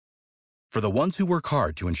For the ones who work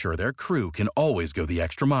hard to ensure their crew can always go the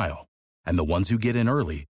extra mile, and the ones who get in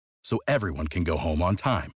early so everyone can go home on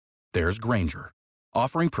time, there's Grainger,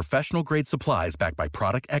 offering professional-grade supplies backed by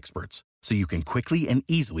product experts so you can quickly and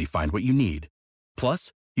easily find what you need.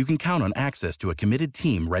 Plus, you can count on access to a committed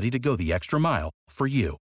team ready to go the extra mile for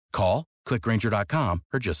you. Call, click Grainger.com,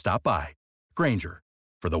 or just stop by. Grainger,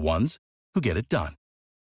 for the ones who get it done.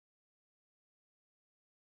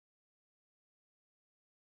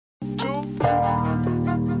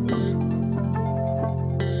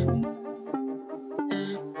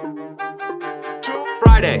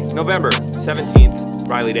 Friday, November 17th,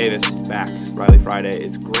 Riley Davis back. Riley Friday.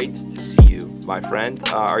 It's great to see you, my friend.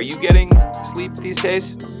 Are you getting sleep these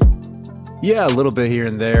days? Yeah, a little bit here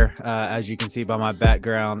and there. As you can see by my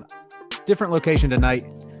background, different location tonight.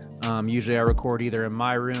 Usually I record either in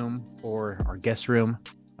my room or our guest room.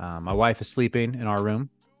 My wife is sleeping in our room.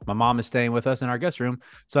 My mom is staying with us in our guest room.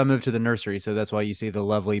 So I moved to the nursery. So that's why you see the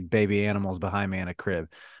lovely baby animals behind me in a crib.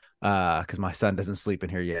 Because my son doesn't sleep in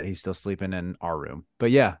here yet. He's still sleeping in our room. But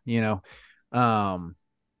yeah,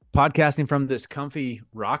 podcasting from this comfy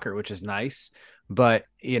rocker, which is nice. But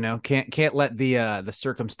can't let the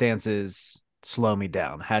circumstances slow me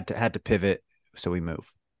down. Had to pivot, so we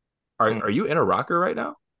move. Are you in a rocker right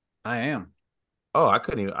now? I am. Oh, I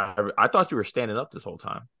couldn't even. I thought you were standing up this whole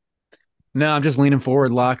time. No, I'm just leaning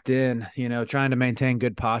forward, locked in. Trying to maintain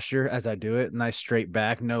good posture as I do it. Nice straight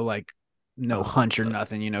back, no hunch or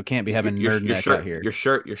nothing. Can't be having nerd neck out here. Your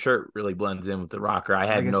shirt really blends in with the rocker. I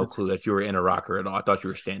had no clue that you were in a rocker at all. I thought you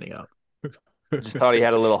were standing up. Just thought he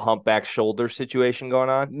had a little humpback shoulder situation going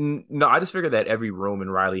on. No, I just figured that every room in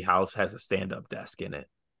Riley house has a stand-up desk in it.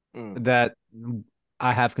 That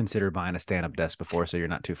I have considered buying a stand-up desk before, so you're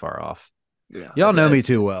not too far off. Yeah, y'all know me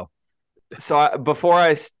too well. So before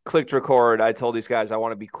I clicked record, I told these guys I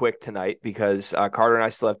want to be quick tonight because Carter and I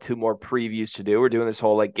still have two more previews to do. We're doing this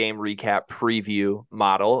whole game recap preview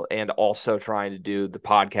model and also trying to do the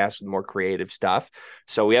podcast with more creative stuff.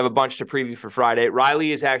 So we have a bunch to preview for Friday.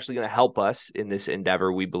 Riley is actually going to help us in this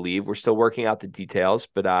endeavor, we believe. We're still working out the details,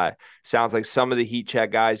 but sounds like some of the Heat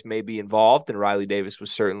Check guys may be involved, and Riley Davis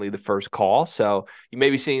was certainly the first call. So you may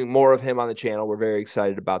be seeing more of him on the channel. We're very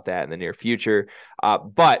excited about that in the near future.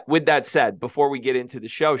 But with that said, before we get into the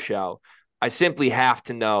show, I simply have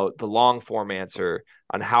to know the long form answer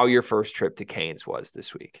on how your first trip to Canes was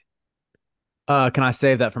this week. Can I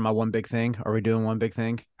save that for my one big thing? Are we doing one big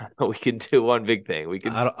thing? We can do one big thing. We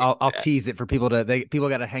can. I'll tease it for people people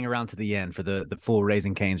got to hang around to the end for the full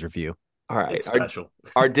Raising Canes review. All right, it's special.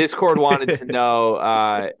 Our Discord wanted to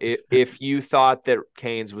know if you thought that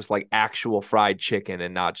Canes was like actual fried chicken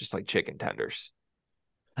and not just like chicken tenders.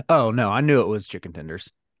 Oh no, I knew it was chicken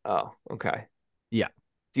tenders. Oh, okay. Yeah.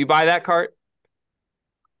 Do you buy that, Cart?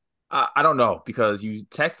 I don't know, because you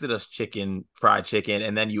texted us fried chicken,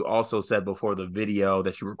 and then you also said before the video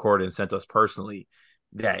that you recorded and sent us personally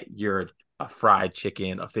that you're a fried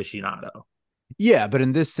chicken aficionado. Yeah, but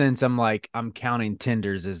in this sense, I'm counting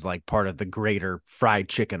tenders as like part of the greater fried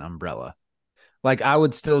chicken umbrella. Like I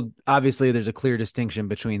would still, obviously there's a clear distinction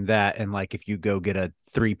between that and like if you go get a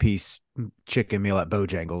 3-piece chicken meal at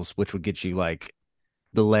Bojangles, which would get you like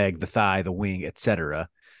the leg, the thigh, the wing, etc.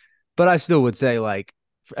 But I still would say like,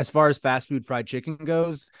 as far as fast food fried chicken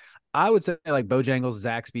goes, I would say like Bojangles,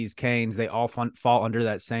 Zaxby's, Cane's, they all fall under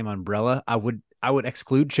that same umbrella. I would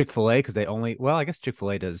exclude Chick-fil-A because I guess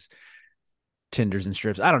Chick-fil-A does tenders and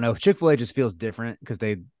strips. I don't know. Chick-fil-A just feels different because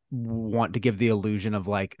they want to give the illusion of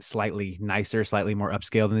like slightly nicer, slightly more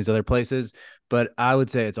upscale than these other places. But I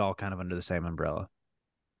would say it's all kind of under the same umbrella.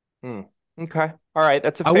 Okay. All right.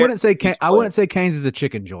 That's I wouldn't say Cane's is a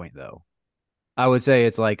chicken joint though. I would say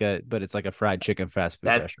it's like a fried chicken fast food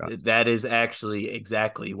restaurant. That is actually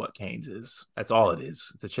exactly what Cane's is. That's all it is.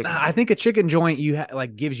 It's a chicken joint. I think a chicken joint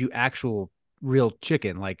gives you actual real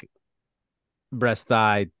chicken, like breast,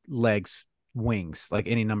 thigh, legs, wings, like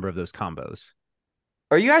any number of those combos.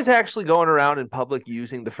 Are you guys actually going around in public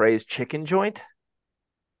using the phrase chicken joint?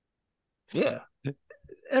 Yeah.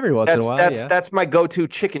 Every once in a while. That's my go-to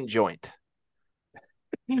chicken joint.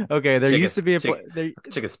 Okay, used to be a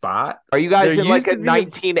chicken spot. Are you guys in like a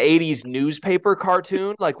 1980s newspaper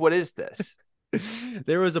cartoon? Like, what is this?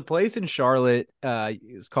 There was a place in Charlotte.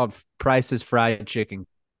 It's called Price's Fried Chicken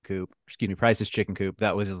Coop. Excuse me, Price's Chicken Coop.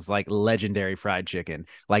 That was like legendary fried chicken,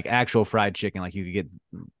 like actual fried chicken. Like you could get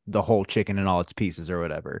the whole chicken in all its pieces or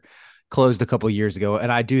whatever. Closed a couple years ago, and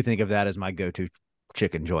I do think of that as my go-to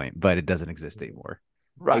chicken joint, but it doesn't exist anymore.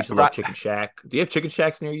 Right. I used to love Chicken Shack. Do you have Chicken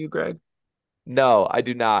Shacks near you, Greg? No, I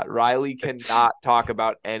do not. Riley cannot talk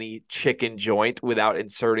about any chicken joint without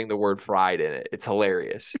inserting the word fried in it. It's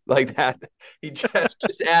hilarious. Like that. He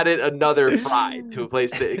just added another fried to a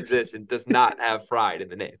place that exists and does not have fried in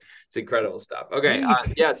the name. It's incredible stuff. Okay.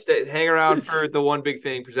 Yeah, hang around for the one big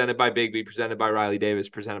thing presented by Bigby, presented by Riley Davis,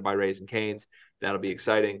 presented by Raising Canes. That'll be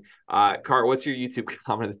exciting. Cart, what's your YouTube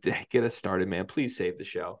comment of the day? Get us started, man. Please save the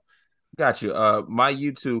show. Got you. My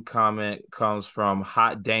YouTube comment comes from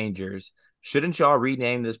Hot Dangers. Shouldn't y'all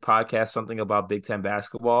rename this podcast something about Big Ten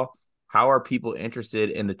basketball? How are people interested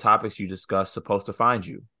in the topics you discuss supposed to find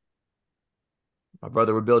you? My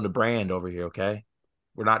brother, we're building a brand over here, okay?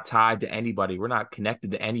 We're not tied to anybody. We're not connected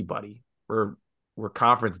to anybody. We're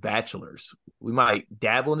conference bachelors. We might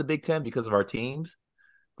dabble in the Big Ten because of our teams,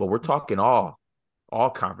 but we're talking all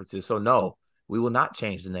conferences. So no, we will not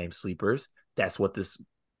change the name Sleepers. That's what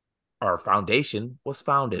our foundation was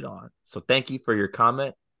founded on. So thank you for your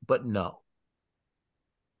comment, but no.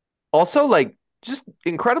 Also, just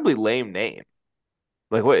incredibly lame name.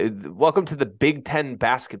 Welcome to the Big Ten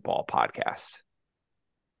basketball podcast.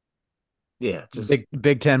 Yeah, just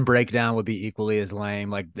Big Ten breakdown would be equally as lame.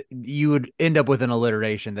 Like you would end up with an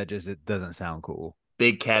alliteration that it doesn't sound cool.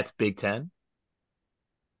 Big Cat's Big Ten.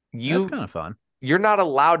 That's kind of fun. You're not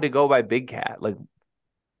allowed to go by Big Cat.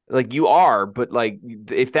 Like you are, but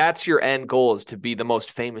if that's your end goal is to be the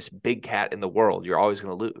most famous Big Cat in the world, you're always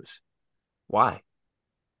going to lose. Why?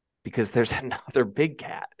 Because there's another Big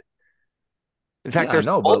Cat. In fact, there's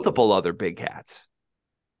multiple other Big Cats.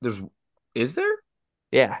 Is there?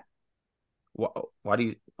 Yeah.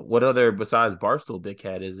 What other besides Barstool Big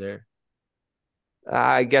Cat is there?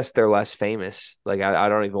 I guess they're less famous. I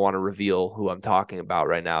don't even want to reveal who I'm talking about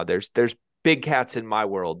right now. There's Big Cats in my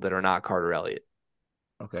world that are not Carter Elliott.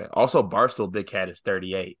 Okay. Also, Barstool Big Cat is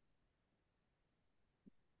 38.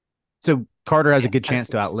 So Carter has a good chance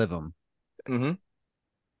to outlive him. Mm-hmm.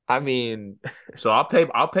 I mean, so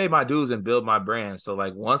I'll pay my dues and build my brand. So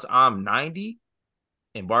once I'm 90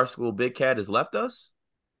 and Barstool Big Cat has left us,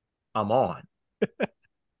 I'm on.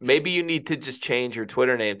 Maybe you need to just change your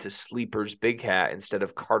Twitter name to Sleepers Big Cat instead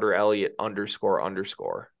of Carter Elliott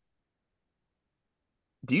 __.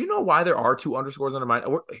 Do you know why there are 2 underscores under my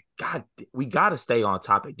God, we got to stay on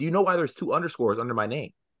topic. Do you know why there's 2 underscores under my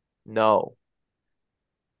name? No.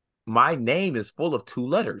 My name is full of 2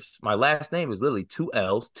 letters. My last name is literally 2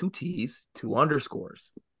 L's, 2 T's, 2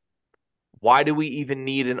 underscores. Why do we even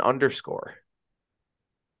need an underscore?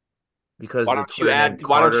 Because why don't you add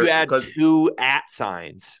 2 @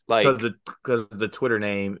 signs? Because the Twitter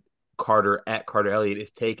name Carter @Carter Elliott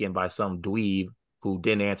is taken by some dweeb who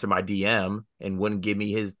didn't answer my DM and wouldn't give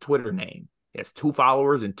me his Twitter name. He has 2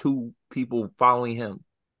 followers and 2 people following him.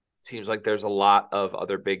 Seems like there's a lot of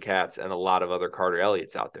other Big Cats and a lot of other Carter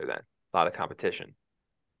Elliott's out there then. A lot of competition.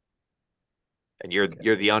 And you're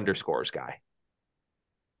the underscores guy.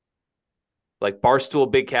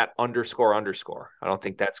 Barstool Big Cat __. I don't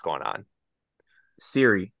think that's going on.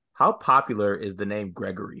 Siri, how popular is the name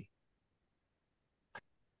Gregory?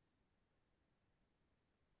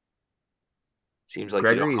 Seems like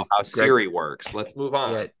you don't know how Siri works. Let's move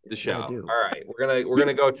on to the show. All right, we're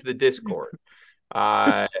gonna go to the Discord.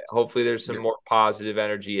 Hopefully there's some more positive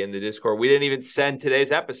energy in the Discord. We didn't even send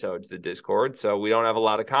today's episode to the Discord, so we don't have a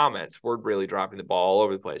lot of comments. We're really dropping the ball all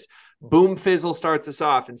over the place. Boom Fizzle starts us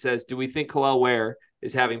off and says, do we think Kel'el Ware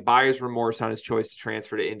is having buyer's remorse on his choice to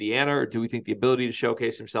transfer to Indiana, or do we think the ability to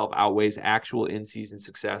showcase himself outweighs actual in-season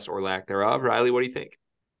success or lack thereof? Riley, what do you think?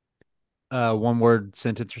 One word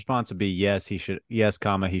sentence response would be yes, he should have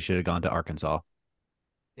gone to Arkansas.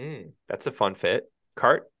 That's a fun fit.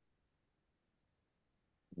 Cart?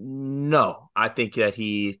 No, I think that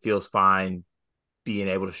he feels fine being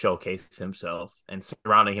able to showcase himself and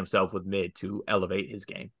surrounding himself with mid to elevate his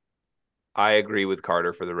game. I agree with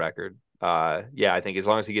Carter for the record. I think as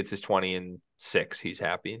long as he gets his 20 and 6, he's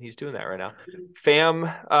happy, and he's doing that right now. Fam,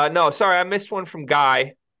 no, sorry, I missed one from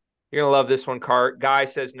Guy. You're going to love this one, Cart. Guy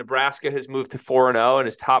says Nebraska has moved to 4-0 and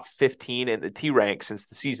is top 15 in the T rank since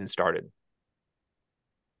the season started.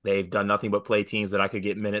 They've done nothing but play teams that I could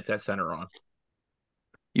get minutes at center on.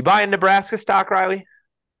 You buying Nebraska stock, Riley?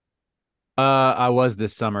 I was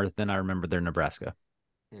this summer. Then I remembered they're Nebraska.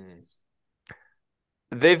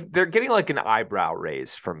 They're getting an eyebrow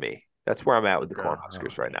raise from me. That's where I'm at with the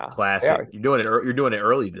Cornhuskers right now. Classic. You're doing it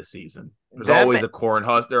early this season. There's always a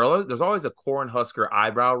Cornhusker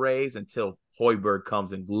eyebrow raise until Hoiberg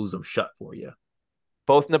comes and glues them shut for you.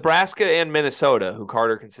 Both Nebraska and Minnesota, who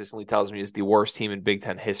Carter consistently tells me is the worst team in Big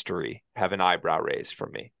Ten history, have an eyebrow raised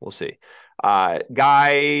from me. We'll see.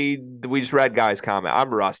 Guy, we just read Guy's comment.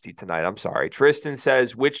 I'm rusty tonight. I'm sorry. Tristan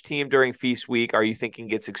says, which team during Feast Week are you thinking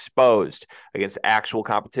gets exposed against actual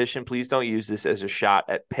competition? Please don't use this as a shot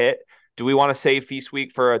at Pitt. Do we want to save Feast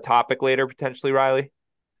Week for a topic later, potentially, Riley?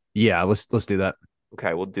 Yeah, let's do that.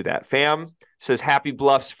 Okay, we'll do that. Fam says, Happy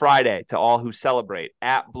Bluffs Friday to all who celebrate.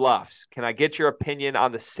 At Bluffs, can I get your opinion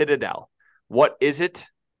on the Citadel? What is it?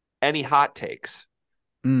 Any hot takes?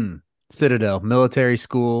 Citadel Military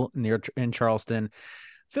School in Charleston.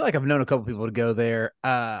 I feel like I've known a couple people to go there.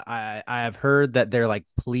 I have heard that they're like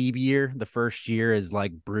plebe year. The first year is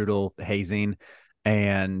like brutal hazing,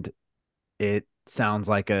 and it sounds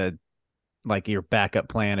like your backup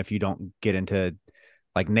plan if you don't get into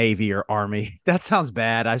like Navy or Army. That sounds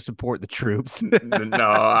bad. I support the troops. No,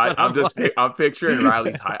 I'm picturing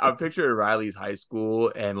Riley's high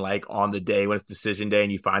school, and like on the day when it's decision day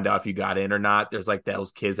and you find out if you got in or not, there's like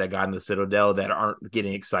those kids that got in the Citadel that aren't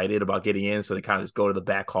getting excited about getting in, so they kind of just go to the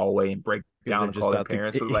back hallway and break down and call their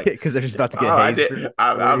parents because they're just about to get hazed.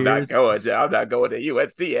 I'm not going to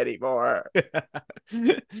UNC anymore.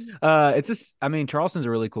 It's just, I mean, Charleston's a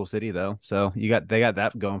really cool city though, so they got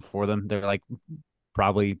that going for them. They're like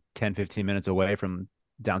probably 10-15 minutes away from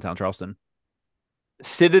downtown Charleston.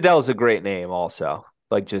 Citadel is a great name also.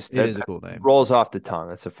 Like just it is a cool name. Rolls off the tongue.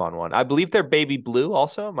 That's a fun one. I believe they're baby blue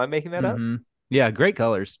also. Am I making that up? Yeah, great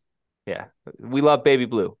colors. Yeah. We love baby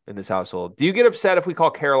blue in this household. Do you get upset if we call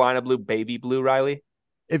Carolina blue baby blue, Riley?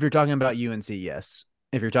 If you're talking about UNC, yes.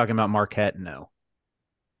 If you're talking about Marquette, no.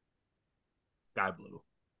 Sky blue.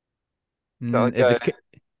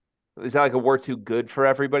 Is that like a we're too good for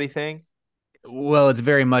everybody thing? Well, it's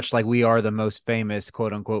very much like we are the most famous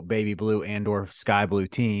quote unquote baby blue and or sky blue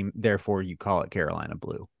team. Therefore, you call it Carolina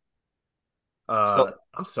blue.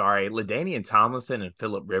 I'm sorry. LaDainian Tomlinson and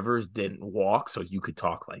Phillip Rivers didn't walk, so you could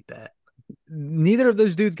talk like that. Neither of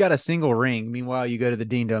those dudes got a single ring. Meanwhile, you go to the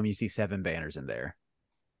Dean Dome, you see 7 banners in there.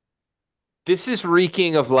 This is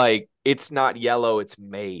reeking of like, it's not yellow, it's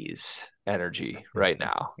maize energy right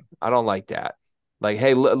now. I don't like that. Like,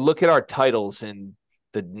 hey, look at our titles in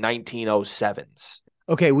the 1907s.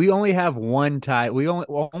 Okay, we only have one tie.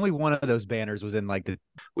 Only one of those banners was in like the.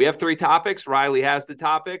 We have 3 topics. Riley has the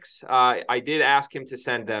topics. I did ask him to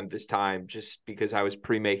send them this time just because I was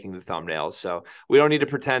pre-making the thumbnails. So we don't need to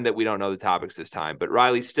pretend that we don't know the topics this time. But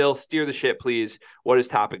Riley, still steer the ship, please. What is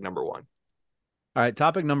topic number 1? All right,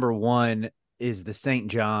 topic number 1 is the St.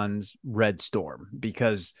 John's Red Storm,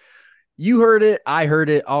 because you heard it, I heard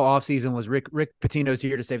it all offseason was Rick Pitino's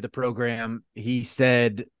here to save the program. He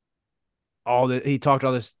said he talked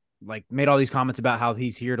all this, like made all these comments about how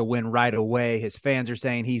he's here to win right away. His fans are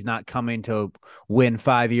saying he's not coming to win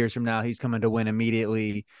 5 years from now. He's coming to win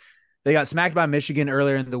immediately. They got smacked by Michigan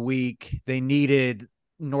earlier in the week. They needed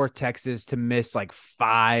North Texas to miss like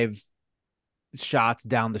 5 shots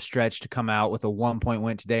down the stretch to come out with a 1-point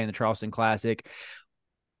win today in the Charleston Classic.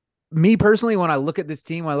 Me personally, when I look at this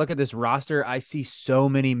team, when I look at this roster, I see so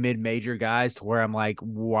many mid-major guys to where I'm like,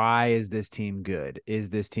 why is this team good? Is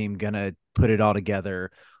this team going to put it all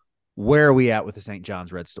together? Where are we at with the St.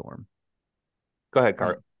 John's Red Storm? Go ahead,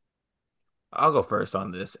 Cart. I'll go first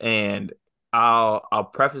on this, and I'll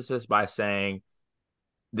preface this by saying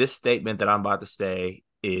this statement that I'm about to say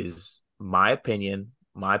is my opinion,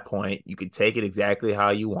 my point. You can take it exactly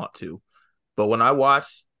how you want to. But when I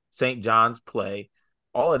watch St. John's play,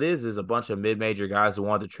 all it is a bunch of mid-major guys who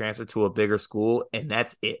wanted to transfer to a bigger school, and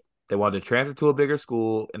that's it. They wanted to transfer to a bigger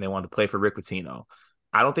school, and they wanted to play for Rick Pitino.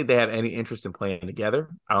 I don't think they have any interest in playing together.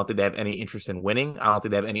 I don't think they have any interest in winning. I don't think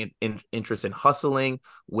they have any interest in hustling,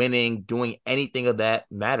 winning, doing anything of that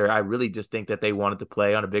matter. I really just think that they wanted to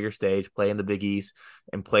play on a bigger stage, play in the Big East,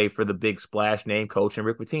 and play for the big splash name coach and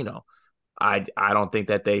Rick Pitino. I don't think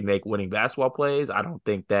that they make winning basketball plays. I don't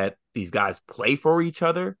think that these guys play for each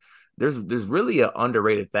other. There's really an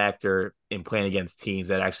underrated factor in playing against teams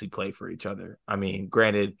that actually play for each other. I mean,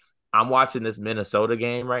 granted, I'm watching this Minnesota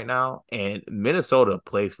game right now, and Minnesota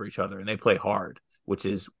plays for each other, and they play hard, which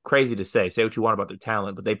is crazy to say. Say what you want about their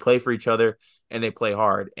talent, but they play for each other, and they play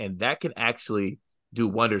hard, and that can actually do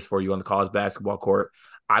wonders for you on the college basketball court.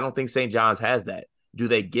 I don't think St. John's has that. Do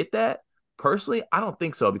they get that? Personally, I don't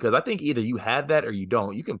think so, because I think either you have that or you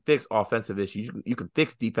don't. You can fix offensive issues. You can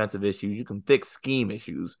fix defensive issues. You can fix scheme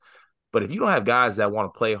issues. But if you don't have guys that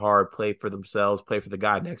want to play hard, play for themselves, play for the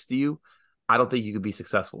guy next to you, I don't think you could be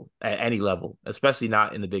successful at any level, especially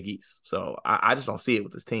not in the Big East. So I just don't see it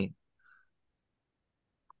with this team.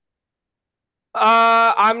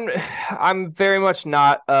 I'm very much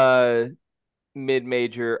not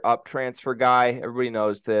mid-major up transfer guy. Everybody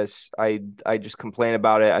knows this. I just complain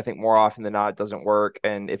about it. I think more often than not, it doesn't work.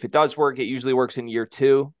 And if it does work, it usually works in year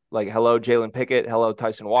 2. Like, hello, Jalen Pickett. Hello,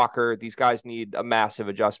 Tyson Walker. These guys need a massive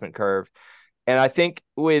adjustment curve. And I think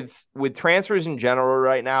with transfers in general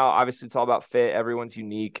right now, obviously it's all about fit. Everyone's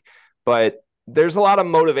unique, but there's a lot of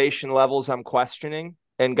motivation levels I'm questioning.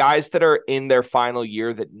 And guys that are in their final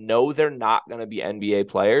year that know they're not going to be NBA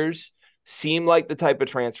players seem like the type of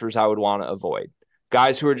transfers I would want to avoid.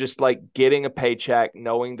 Guys who are just like getting a paycheck,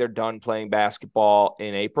 knowing they're done playing basketball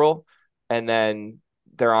in April, and then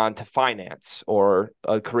they're on to finance or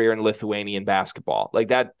a career in Lithuanian basketball. Like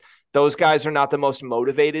that, those guys are not the most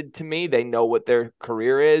motivated to me. They know what their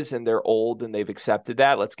career is and they're old and they've accepted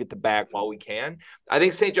that. Let's get the bag while we can. I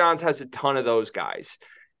think St. John's has a ton of those guys.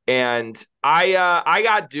 And I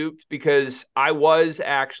got duped because I was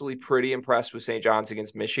actually pretty impressed with St. John's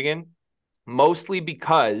against Michigan, mostly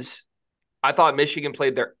because I thought Michigan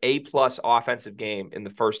played their A-plus offensive game in the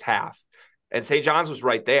first half. And St. John's was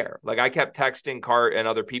right there. Like, I kept texting Cart and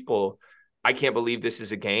other people, I can't believe this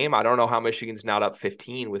is a game. I don't know how Michigan's not up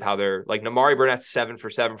 15 with how they're like Namari Burnett's 7 for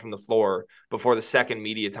 7 from the floor before the second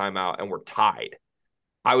media timeout, and we're tied.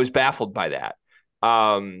 I was baffled by that.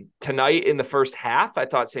 Tonight in the first half, I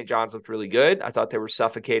thought St. John's looked really good. I thought they were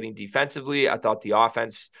suffocating defensively. I thought the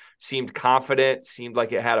offense seemed confident, seemed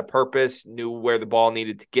like it had a purpose, knew where the ball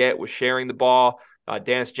needed to get, was sharing the ball.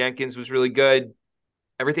 Dennis Jenkins was really good.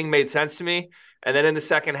 Everything made sense to me. And then in the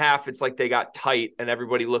second half, it's like they got tight and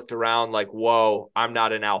everybody looked around like, whoa, I'm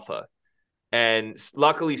not an alpha. And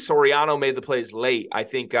luckily, Soriano made the plays late. I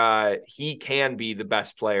think he can be the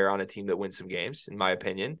best player on a team that wins some games, in my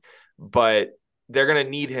opinion. But they're going to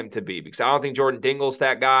need him to be, because I don't think Jordan Dingle's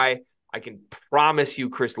that guy. I can promise you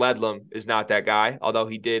Chris Ledlum is not that guy, although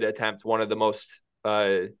he did attempt one of the most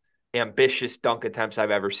ambitious dunk attempts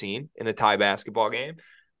I've ever seen in a tie basketball game.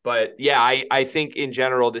 But yeah, I think in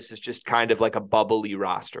general, this is just kind of like a bubbly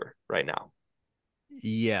roster right now.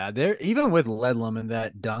 Yeah, they're even with Ledlum in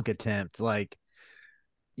that dunk attempt, like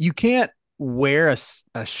you can't wear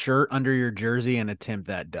a shirt under your jersey and attempt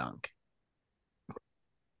that dunk.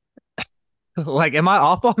 Like, am I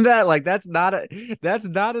off on that? Like, that's not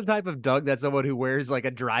a type of dunk that someone who wears like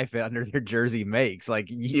a dry fit under their jersey makes. Like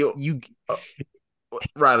you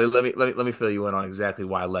Riley, let me fill you in on exactly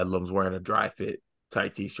why Ledlum's wearing a dry fit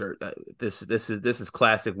tight t-shirt. This is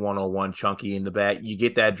classic 101 chunky in the back. You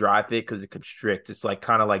get that dry fit because it constricts. It's like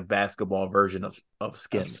kind of like basketball version of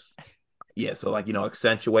Skims. Yeah, so like,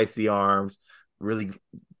 accentuates the arms, really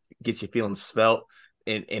gets you feeling svelte.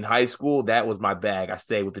 In high school, that was my bag. I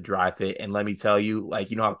stayed with the dry fit, and let me tell you,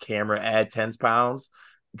 like, how camera add 10 pounds,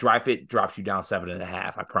 dry fit drops you down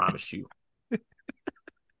 7.5. I promise you.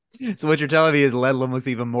 So what you're telling me is Ledlum looks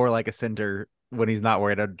even more like a center when he's not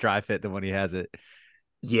wearing a dry fit than when he has it.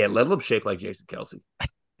 Yeah, Ledlum shaped like Jason Kelce.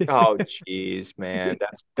 Oh, jeez, man,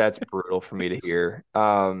 that's brutal for me to hear.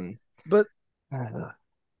 But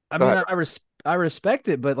I mean, I respect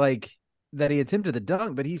it, but like that he attempted the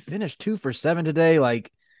dunk, but he finished 2 for 7 today. Like,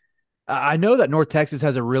 I know that North Texas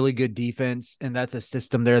has a really good defense, and that's a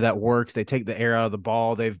system there that works. They take the air out of the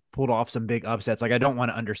ball. They've pulled off some big upsets. Like, I don't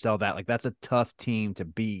want to undersell that. Like, that's a tough team to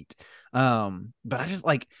beat. But I just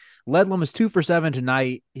like Ledlum was 2 for 7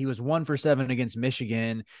 tonight. He was 1 for 7 against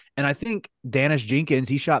Michigan. And I think Danis Jenkins,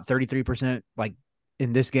 he shot 33% like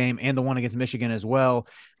in this game and the one against Michigan as well.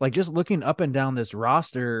 Like, just looking up and down this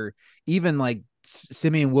roster, even like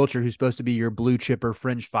Simeon Wilcher, who's supposed to be your blue chipper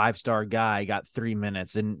fringe 5-star guy, got 3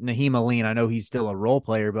 minutes. And Naheem Aline, I know he's still a role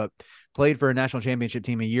player, but played for a national championship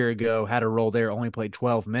team a year ago, had a role there, only played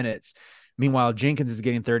 12 minutes. Meanwhile, Jenkins is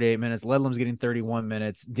getting 38 minutes. Ledlum's getting 31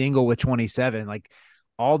 minutes. Dingle with 27. Like,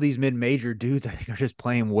 all these mid-major dudes, I think, are just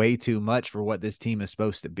playing way too much for what this team is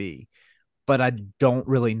supposed to be. But I don't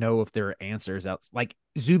really know if there are answers out. Like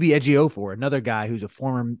Zuby Ejiofor, another guy who's a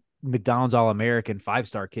former McDonald's All-American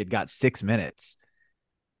 5-star kid, got 6 minutes.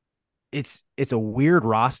 It's a weird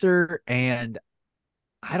roster, and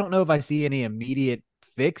I don't know if I see any immediate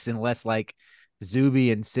fix unless like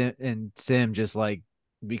Zuby and Sim just like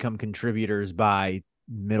become contributors by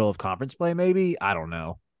middle of conference play. Maybe, I don't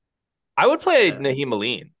know. I would play Naheem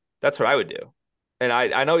Aline. That's what I would do. And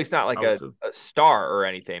I know he's not like a star or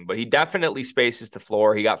anything, but he definitely spaces the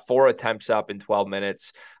floor. He got 4 attempts up in 12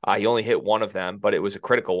 minutes. He only hit one of them, but it was a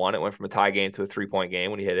critical one. It went from a tie game to a 3-point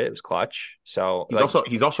game when he hit it. It was clutch. So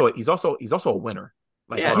he's also a winner.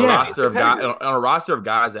 Like, on a roster of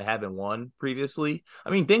guys that haven't won previously.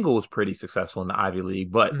 I mean, Dingle was pretty successful in the Ivy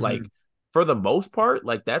League, but like for the most part,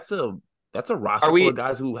 like that's a roster full of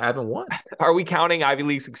guys who haven't won. Are we counting Ivy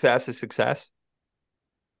League success as success?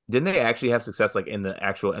 Didn't they actually have success like in the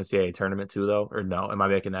actual NCAA tournament too, though? Or no? Am I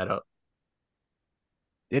making that up?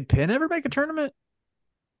 Did Penn ever make a tournament?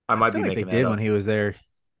 I I might feel be like they making that did up. when he was there.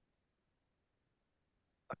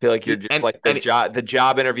 I feel like you're just like And the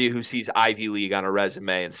job interview who sees Ivy League on a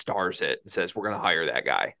resume and stars it and says we're going to hire that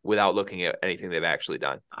guy without looking at anything they've actually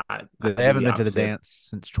done. I They do haven't the been to the opposite. dance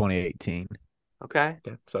since 2018. Okay,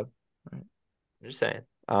 Okay, so all right. I'm just saying.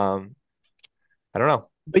 I don't know.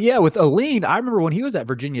 But yeah, with Aline, I remember when he was at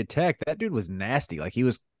Virginia Tech, that dude was nasty. Like he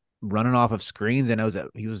was running off of screens, and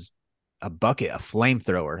he was a bucket, a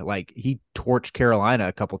flamethrower. Like he torched Carolina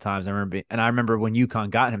a couple times. I remember when UConn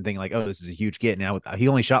got him, thinking like, "Oh, this is a huge get." Now he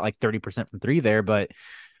only shot like 30% from three there, but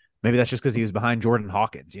maybe that's just because he was behind Jordan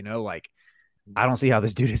Hawkins. Like I don't see how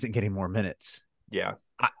this dude isn't getting more minutes. Yeah,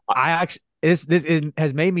 I actually this it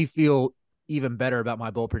has made me feel even better about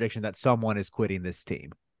my bold prediction that someone is quitting this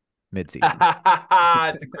team midseason.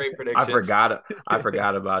 it's a great prediction. I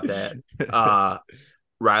forgot about that.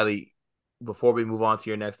 Riley, before we move on to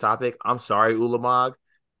your next topic, I'm sorry, Ulamog.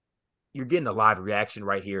 You're getting a live reaction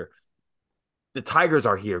right here. The Tigers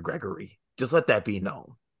are here, Gregory. Just let that be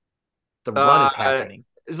known. The run is happening.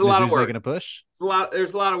 There's a lot of work. Making a push.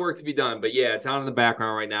 There's a lot of work to be done, but yeah, it's on in the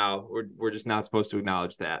background right now. We're just not supposed to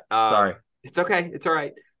acknowledge that. Sorry. It's okay. It's all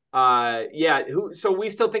right. Yeah. So we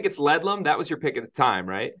still think it's Ledlum. That was your pick at the time,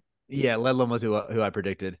 right? Yeah, Ledlum was who I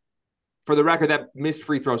predicted. For the record, that missed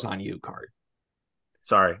free throws on you card.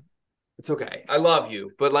 Sorry. It's okay. I love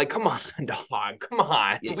you, but like, come on, dog. Come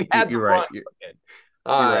on. We had you're right. You're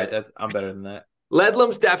right. I'm better than that.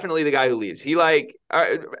 Ledlum's definitely the guy who leaves. He like,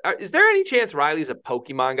 is there any chance Riley's a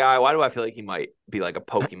Pokemon guy? Why do I feel like he might be like a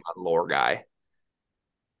Pokemon lore guy?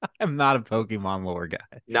 I'm not a Pokemon lore guy.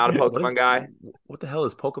 Not a Pokemon guy. What the hell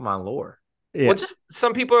is Pokemon lore? Yeah. Well, just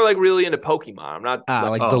some people are like really into Pokemon. I'm not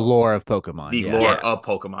like the lore of Pokemon. The lore of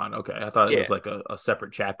Pokemon. Okay, I thought it was like a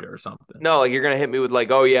separate chapter or something. No, like you're gonna hit me with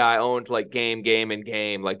like, oh yeah, I owned like game,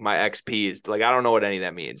 like my XPs. Like I don't know what any of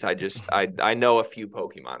that means. I know a few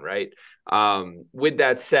Pokemon, right? With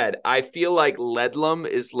that said, I feel like Ledlum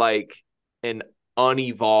is like an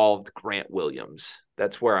unevolved Grant Williams.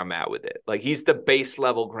 That's where I'm at with it. Like he's the base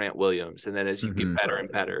level Grant Williams, and then as you get better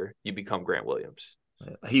and better, you become Grant Williams.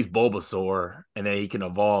 He's Bulbasaur, and then he can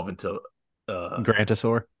evolve into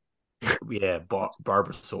Grantosaur. Yeah,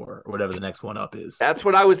 Barbarasaur, or whatever the next one up is. That's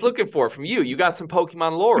what I was looking for from you. You got some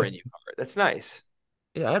Pokemon lore in you. That's nice.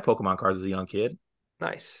 Yeah, I had Pokemon cards as a young kid.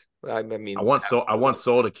 Nice. I mean, I once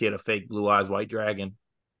sold a kid a fake Blue Eyes White Dragon.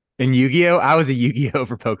 In Yu-Gi-Oh, I was a Yu-Gi-Oh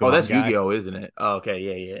for Pokemon. Oh, that's guy. Yu-Gi-Oh, isn't it? Oh, okay,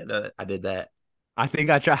 yeah. I did that. I think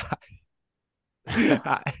I tried.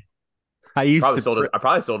 I used probably to sold it. I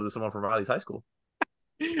probably sold it to someone from Riley's high school.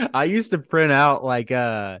 I used to print out like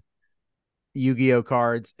Yu-Gi-Oh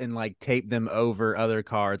cards and like tape them over other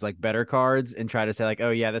cards, like better cards, and try to say like,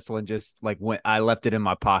 oh yeah, this one just like went. I left it in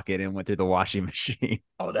my pocket and went through the washing machine.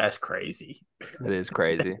 Oh, that's crazy. It is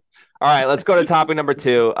crazy. All right, let's go to topic number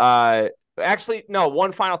 2. Actually, no.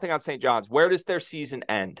 One final thing on St. John's. Where does their season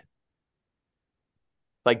end?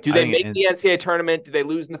 Like, do they make the NCAA tournament? Do they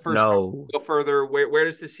lose in the first round? Go further? Where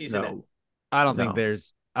does the season end? I don't think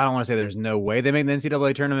there's. I don't want to say there's no way they make the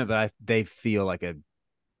NCAA tournament, but they feel like a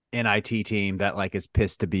NIT team that like is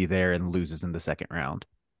pissed to be there and loses in the second round.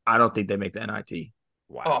 I don't think they make the NIT.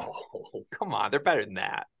 Wow. Oh, come on. They're better than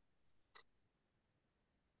that.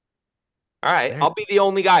 All right. I'll be the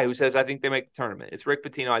only guy who says I think they make the tournament. It's Rick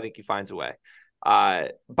Pitino. I think he finds a way.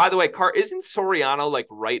 By the way, isn't Soriano like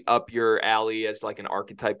right up your alley as like an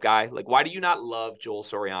archetype guy? Like, why do you not love Joel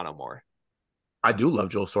Soriano more? I do love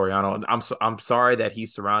Joel Soriano. I'm sorry that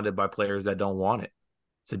he's surrounded by players that don't want it.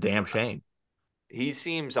 It's a damn shame. He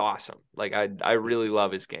seems awesome. Like I really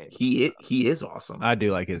love his game. He is awesome. I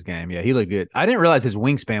do like his game. Yeah, he looked good. I didn't realize his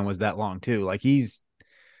wingspan was that long too. Like you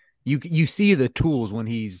see the tools when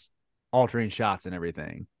he's altering shots and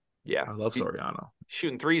everything. Yeah, I love Soriano.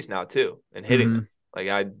 Shooting threes now too and hitting them. Like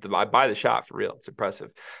I buy the shot for real. It's impressive.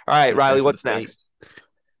 All right, Riley, what's next?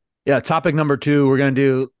 Yeah, topic number 2, we're going to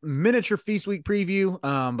do miniature Feast Week preview,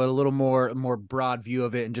 but a little more broad view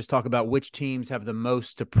of it and just talk about which teams have the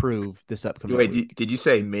most to prove this upcoming week. Did you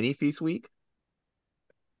say mini Feast Week?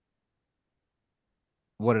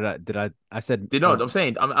 What I said no, I'm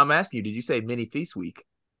saying I'm asking you, did you say mini Feast Week?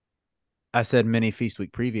 I said mini Feast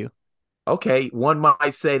Week preview. Okay, one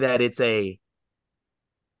might say that it's a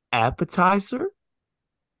appetizer.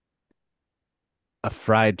 A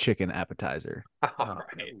fried chicken appetizer.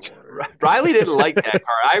 Right. Riley didn't like that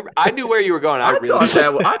card. I knew where you were going. I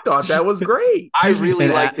thought that was great. I really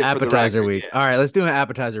liked it. Appetizer week. Yeah. All right, let's do an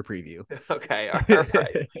appetizer preview. Okay. All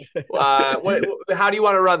right. How do you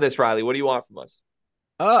want to run this, Riley? What do you want from us?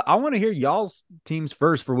 I want to hear y'all's teams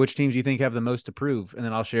first for which teams you think have the most to prove, and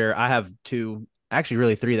then I'll share. I have two, actually,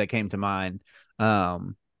 really three that came to mind. Yeah,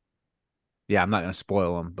 I'm not going to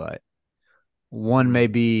spoil them, but one may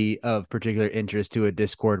be of particular interest to a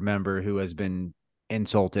Discord member who has been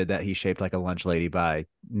insulted that he's shaped like a lunch lady by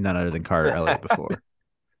none other than Carter Elliott before.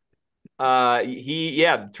 I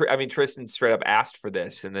mean, Tristan straight up asked for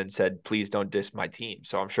this and then said, please don't diss my team.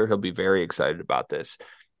 So I'm sure he'll be very excited about this.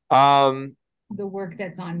 The work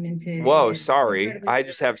that's on Minted. Whoa, sorry. I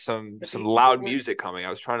just have some loud music coming. I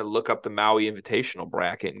was trying to look up the Maui Invitational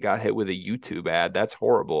bracket and got hit with a YouTube ad. That's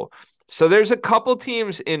horrible. So there's a couple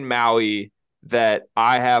teams in Maui that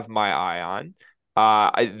I have my eye on.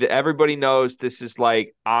 Everybody knows this is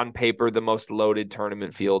like on paper the most loaded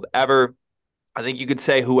tournament field ever. I think you could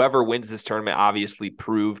say whoever wins this tournament obviously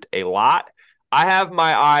proved a lot. I have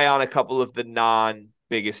my eye on a couple of the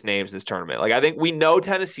non-biggest names this tournament. Like, I think we know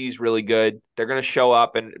Tennessee's really good. They're going to show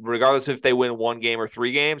up, and regardless if they win one game or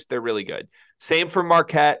three games, they're really good. Same for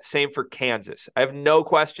Marquette, same for Kansas. I have no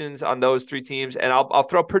questions on those three teams, and I'll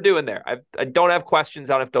throw Purdue in there. I don't have questions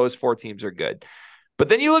on if those four teams are good. But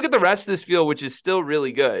then you look at the rest of this field, which is still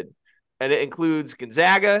really good, and it includes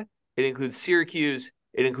Gonzaga, it includes Syracuse,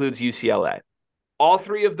 it includes UCLA. All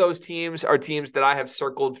three of those teams are teams that I have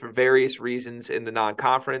circled for various reasons in the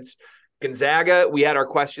non-conference. Gonzaga, we had our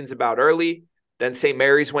questions about early. Then St.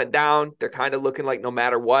 Mary's went down. They're kind of looking like no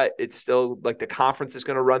matter what, it's still like the conference is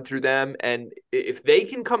going to run through them. And if they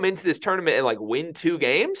can come into this tournament and like win 2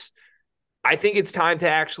 games, I think it's time to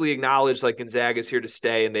actually acknowledge like Gonzaga's here to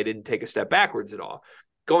stay and they didn't take a step backwards at all.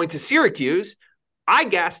 Going to Syracuse, I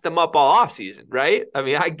gassed them up all offseason, right? I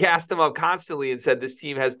mean, I gassed them up constantly and said this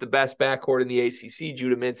team has the best backcourt in the ACC.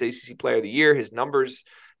 Judah Mintz, ACC Player of the Year. His numbers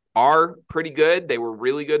are pretty good. They were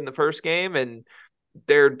really good in the first game, and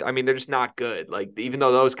they're just not good. Like, even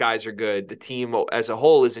though those guys are good, the team as a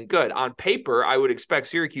whole isn't good. On paper, I would expect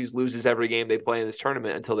Syracuse loses every game they play in this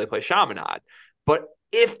tournament until they play Chaminade. But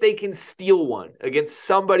if they can steal one against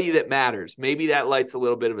somebody that matters, maybe that lights a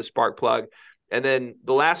little bit of a spark plug. And then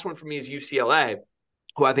the last one for me is UCLA,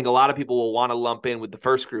 who I think a lot of people will want to lump in with the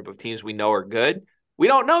first group of teams we know are good. We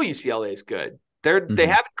don't know UCLA is good. They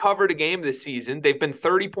haven't covered a game this season. They've been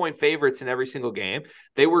 30-point favorites in every single game.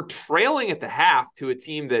 They were trailing at the half to a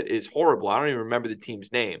team that is horrible. I don't even remember the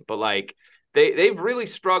team's name, but like they've really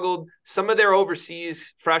struggled. Some of their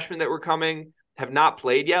overseas freshmen that were coming have not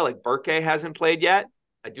played yet. Like Burke hasn't played yet.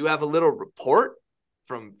 I do have a little report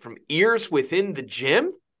from ears within the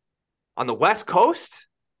gym on the West Coast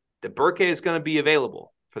that Burke is going to be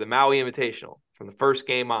available for the Maui Invitational from the first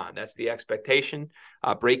game on. That's the expectation.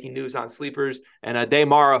 Breaking news on Sleepers. And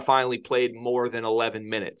Demara finally played more than 11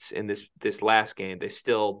 minutes in this last game. They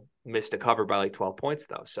still missed a cover by like 12 points,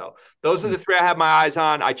 though. So those are the three I have my eyes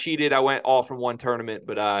on. I cheated. I went all from one tournament,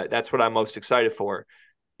 but that's what I'm most excited for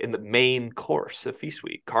in the main course of Feast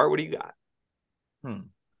Week. Cart, what do you got?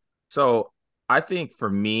 So I think for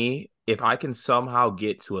me, if I can somehow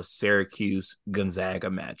get to a Syracuse Gonzaga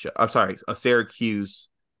matchup, a Syracuse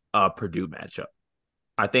Purdue matchup,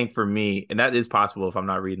 I think for me, and that is possible if I'm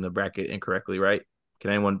not reading the bracket incorrectly, right?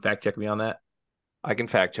 Can anyone fact check me on that? I can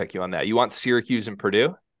fact check you on that. You want Syracuse and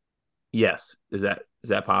Purdue? Yes. Is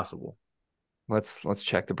that possible? Let's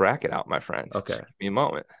check the bracket out, my friends. Okay. Give me a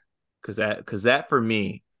moment. Because that for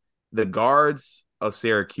me, the guards of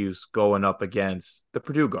Syracuse going up against the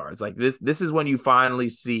Purdue guards, like this is when you finally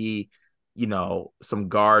see, some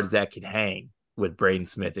guards that can hang with Braden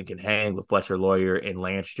Smith and can hang with Fletcher Lawyer and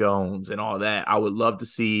Lance Jones and all that. I would love to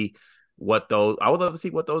see what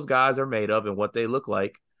those guys are made of and what they look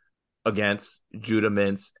like against Judah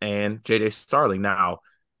Mintz and JJ Starling. Now,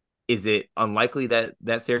 is it unlikely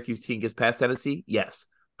that Syracuse team gets past Tennessee? Yes.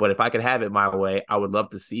 But if I could have it my way, I would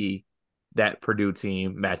love to see that Purdue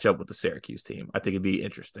team match up with the Syracuse team. I think it'd be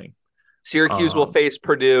interesting. Syracuse will face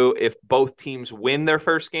Purdue if both teams win their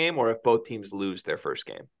first game or if both teams lose their first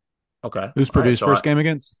game. Okay. Who's Purdue's first game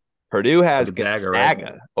against? Purdue has Gonzaga,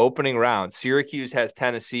 right? Opening round. Syracuse has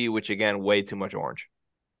Tennessee, which again, way too much orange.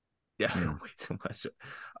 Yeah, way too much.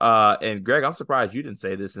 And Greg, I'm surprised you didn't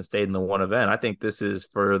say this and stayed in the one event. I think this is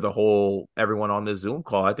for everyone on this Zoom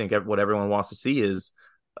call. I think what everyone wants to see is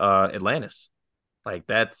Atlantis. Like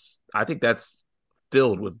I think that's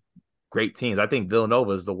filled with great teams. I think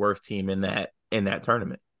Villanova is the worst team in that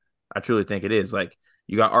tournament. I truly think it is. Like,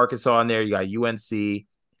 you got Arkansas in there, you got UNC,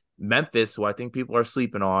 Memphis, who I think people are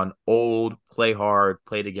sleeping on. Old, play hard,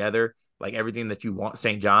 play together. Like, everything that you want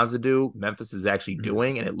St. John's to do, Memphis is actually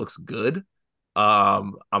doing, and it looks good.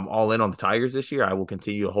 I'm all in on the Tigers this year. I will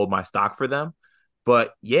continue to hold my stock for them.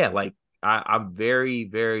 But yeah, like I'm very,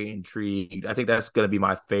 very intrigued. I think that's going to be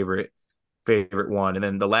my favorite favorite one. And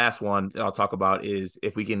then the last one that I'll talk about is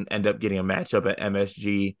if we can end up getting a matchup at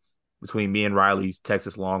MSG between me and Riley's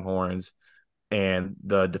Texas Longhorns and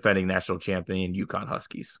the defending national champion UConn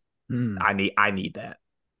Huskies. I need that.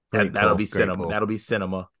 That'll be cinema. That'll be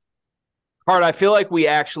cinema. Card, I feel like we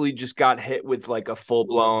actually just got hit with like a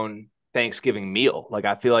full-blown Thanksgiving meal. Like,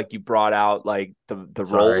 I feel like you brought out like the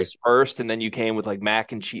rolls first, and then you came with like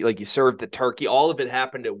mac and cheese. Like, you served the turkey. All of it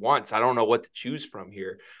happened at once. I don't know what to choose from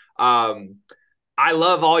here. I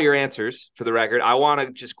love all your answers, for the record. I want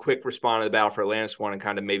to just quick respond to the Battle for Atlantis one and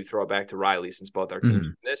kind of maybe throw it back to Riley, since both our teams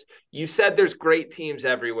in this. You said there's great teams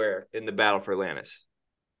everywhere in the Battle for Atlantis.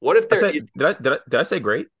 What if there is? Did I say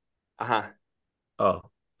great? Uh-huh. Oh.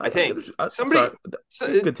 I think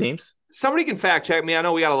good teams. Somebody can fact check me. I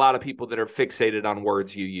know we got a lot of people that are fixated on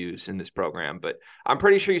words you use in this program, but I'm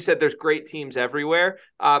pretty sure you said there's great teams everywhere.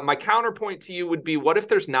 My counterpoint to you would be, what if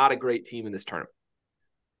there's not a great team in this tournament?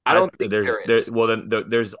 I don't think there is. Well, then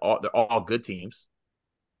they're all good teams.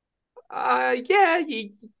 Yeah,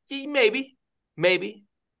 maybe.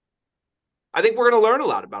 I think we're going to learn a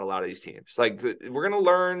lot about a lot of these teams. Like, we're going to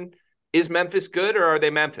learn, is Memphis good or are they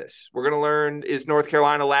Memphis? We're going to learn, is North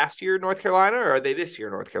Carolina last year North Carolina or are they this year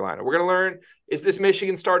North Carolina? We're going to learn, is this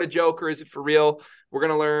Michigan start a joke or is it for real? We're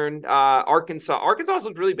going to learn Arkansas. Arkansas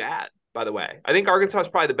looked really bad, by the way. I think Arkansas is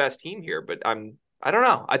probably the best team here, but I don't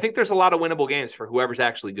know. I think there's a lot of winnable games for whoever's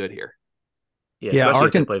actually good here. Yeah,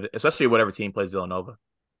 especially whatever team plays Villanova.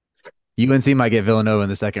 UNC might get Villanova in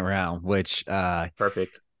the second round, which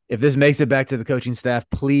perfect. If this makes it back to the coaching staff,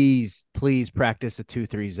 please practice a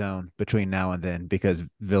 2-3 zone between now and then, because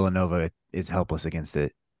Villanova is helpless against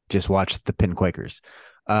it. Just watch the Penn Quakers.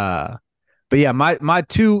 But yeah, the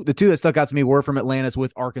two that stuck out to me were from Atlantis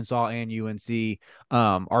with Arkansas and UNC.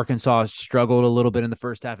 Arkansas struggled a little bit in the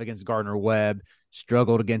first half against Gardner-Webb,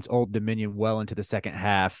 struggled against Old Dominion well into the second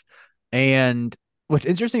half. And what's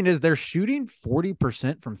interesting is they're shooting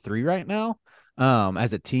 40% from three right now.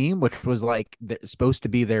 As a team, which was like supposed to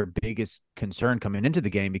be their biggest concern coming into the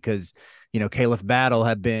game, because, Caleb Battle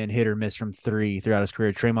had been hit or miss from three throughout his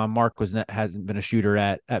career. Trayvon Mark hasn't been a shooter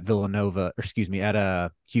at Villanova,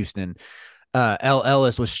 at Houston. L.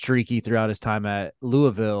 Ellis was streaky throughout his time at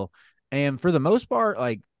Louisville. And for the most part,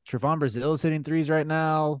 like, Trevon Brazile is hitting threes right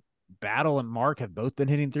now. Battle and Mark have both been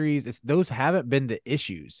hitting threes. Those haven't been the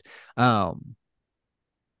issues.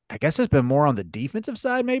 I guess it's been more on the defensive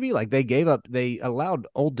side, maybe. Like, they allowed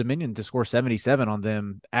Old Dominion to score 77 on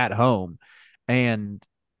them at home. And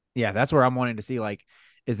yeah, that's where I'm wanting to see, like,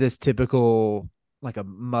 is this typical, like, a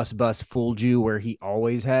must-bust fooled you where he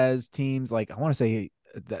always has teams? Like, I want to say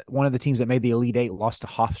that one of the teams that made the Elite Eight lost to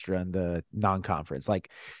Hofstra in the non-conference. Like,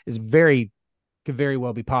 could very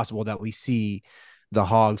well be possible that we see the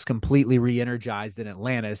Hogs completely re-energized in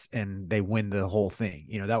Atlantis and they win the whole thing.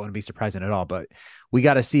 That wouldn't be surprising at all, but we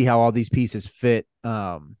got to see how all these pieces fit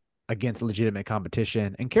against legitimate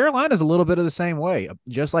competition. And Carolina's a little bit of the same way.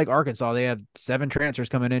 Just like Arkansas, they have 7 transfers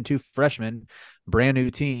coming in, 2 freshmen, brand new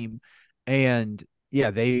team. And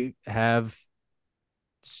yeah, they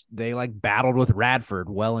battled with Radford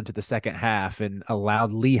well into the second half and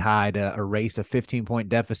allowed Lehigh to erase a 15-point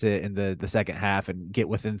deficit in the second half and get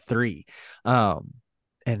within 3.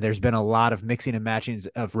 And there's been a lot of mixing and matchings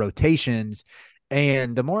of rotations.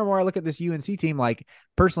 And the more and more I look at this UNC team, like,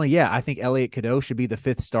 personally, yeah, I think Elliot Cadeau should be the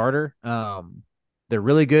 5th starter. They're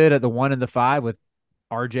really good at the 1 and the 5 with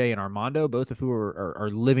RJ and Armando, both of who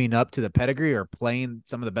are living up to the pedigree, or playing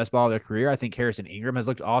some of the best ball of their career. I think Harrison Ingram has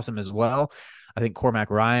looked awesome as well. I think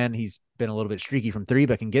Cormac Ryan, he's been a little bit streaky from 3,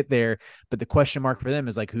 but can get there. But the question mark for them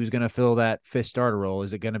is, like, who's going to fill that 5th starter role?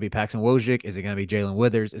 Is it going to be Paxton Wojcik? Is it going to be Jalen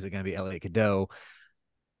Withers? Is it going to be Elliot Cadeau?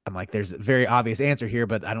 I'm like, there's a very obvious answer here,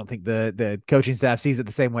 but I don't think the coaching staff sees it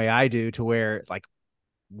the same way I do, to where, like,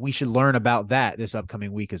 we should learn about that this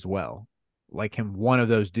upcoming week as well. Like, can one of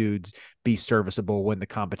those dudes be serviceable when the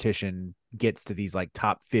competition gets to these, like,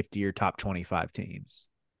 top 50 or top 25 teams?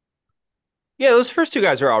 Yeah, those first 2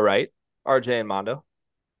 guys are all right. RJ and Mondo.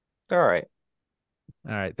 They're all right.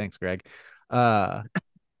 All right. Thanks, Greg. They're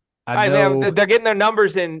getting their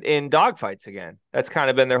numbers in dogfights again. That's kind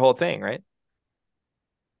of been their whole thing, right?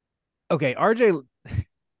 Okay, RJ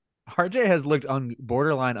has looked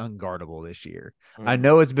borderline unguardable this year. I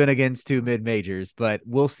know it's been against 2 mid-majors, but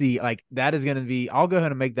we'll see. Like, that is going to be – I'll go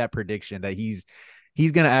ahead and make that prediction that he's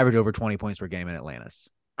going to average over 20 points per game in Atlantis.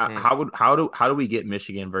 How do we get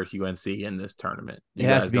Michigan versus UNC in this tournament? It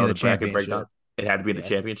has to be in the championship. It had to be the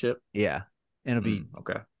championship? Yeah. And it'll be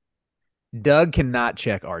okay. Doug cannot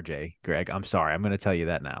check RJ, Greg. I'm sorry. I'm going to tell you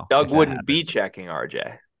that now. Doug wouldn't be checking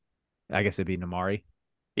RJ. I guess it'd be Namari.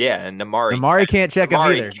 Yeah, and Namari can't check him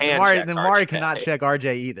either. Namari Namari cannot check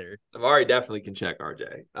RJ either. Namari definitely can check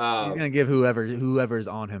RJ. He's gonna give whoever's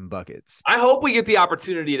on him buckets. I hope we get the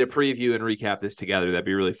opportunity to preview and recap this together. That'd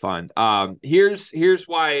be really fun. Here's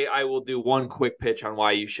why I will do one quick pitch on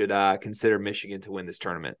why you should consider Michigan to win this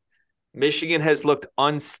tournament. Michigan has looked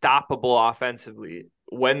unstoppable offensively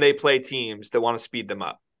when they play teams that want to speed them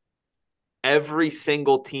up. Every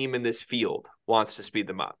single team in this field wants to speed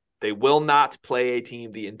them up. They will not play a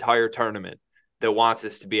team the entire tournament that wants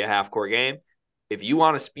this to be a half-court game. If you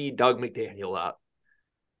want to speed Doug McDaniel up,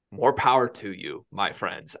 more power to you, my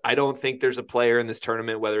friends. I don't think there's a player in this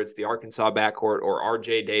tournament, whether it's the Arkansas backcourt or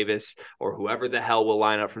RJ Davis or whoever the hell will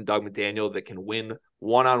line up from Doug McDaniel, that can win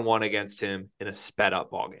one-on-one against him in a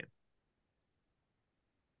sped-up ballgame.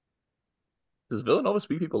 Does Villanova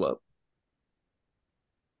speed people up?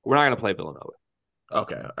 We're not going to play Villanova.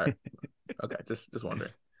 Okay, all right. Okay, just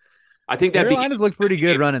wondering. I think that Carolina's looked pretty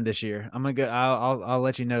good running this year. I'm gonna go. I'll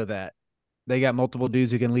let you know that they got multiple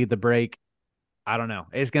dudes who can lead the break. I don't know.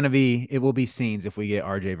 It will be scenes if we get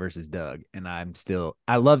RJ versus Doug. And I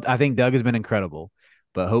think Doug has been incredible,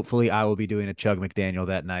 but hopefully I will be doing a Chug McDaniel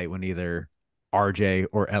that night when either RJ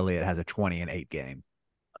or Elliott has a 20-8 game.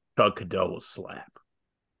 Doug Cadeau will slap.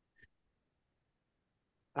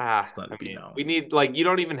 We need, like, you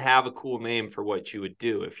don't even have a cool name for what you would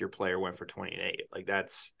do if your player went for 20-8. Like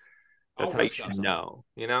that's how you should know,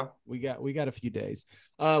 you know? We got a few days.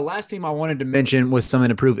 Last team I wanted to mention with something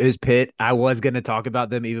to prove is Pitt. I was going to talk about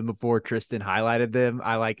them even before Tristan highlighted them.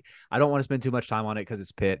 I don't want to spend too much time on it because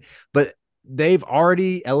it's Pitt, but they've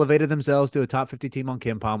already elevated themselves to a top 50 team on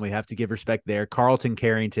KenPom. We have to give respect there. Carlton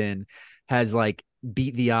Carrington has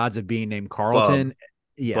beat the odds of being named Carlton. Bub.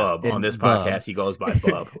 Yeah, Bub. On this podcast, he goes by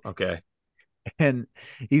Bub. Okay. And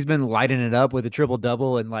he's been lighting it up with a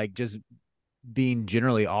triple-double and just being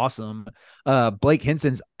generally awesome. Blake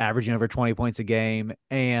Henson's averaging over 20 points a game,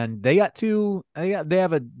 and they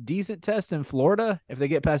have a decent test in Florida. If they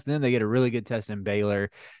get past them, they get a really good test in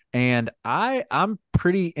Baylor. And I'm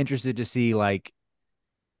pretty interested to see,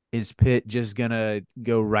 is Pitt just gonna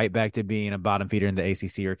go right back to being a bottom feeder in the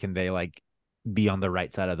ACC, or can they be on the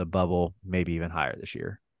right side of the bubble, maybe even higher this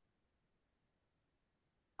year?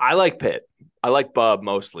 I like Pitt. I like Bub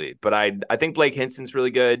mostly, but I think Blake Henson's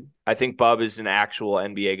really good. I think Bub is an actual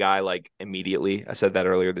NBA guy, immediately. I said that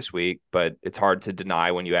earlier this week, but it's hard to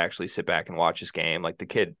deny when you actually sit back and watch this game. The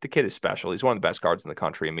kid is special. He's one of the best guards in the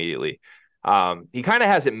country immediately. He kind of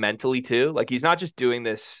has it mentally too. He's not just doing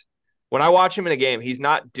this. When I watch him in a game, he's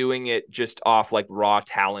not doing it just off raw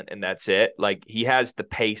talent and that's it. He has the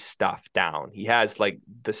pace stuff down. He has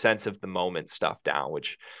the sense of the moment stuff down,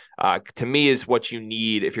 which to me is what you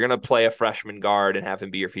need. If you're going to play a freshman guard and have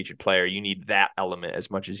him be your featured player, you need that element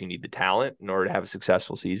as much as you need the talent in order to have a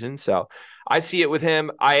successful season. So I see it with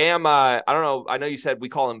him. I don't know. I know you said we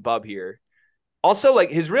call him Bub here. Also,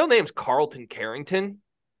 his real name's Carlton Carrington.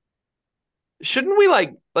 Shouldn't we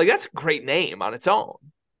that's a great name on its own.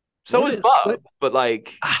 So is Bub, but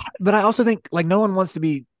but I also think no one wants to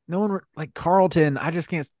be Carlton. I just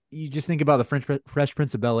can't. You just think about the Fresh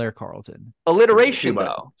Prince of Bel-Air Carlton. Alliteration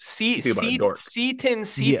though. Seaton. Yes.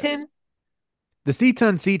 The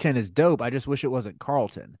Seaton is dope. I just wish it wasn't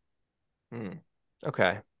Carlton.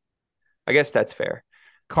 Okay, I guess that's fair.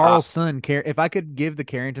 Carlson. If I could give the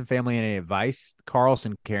Carrington family any advice,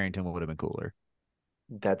 Carlson Carrington would have been cooler.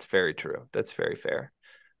 That's very true. That's very fair.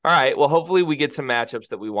 All right. Well, hopefully we get some matchups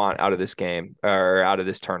that we want out of this game or out of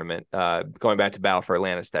this tournament. Going back to Battle for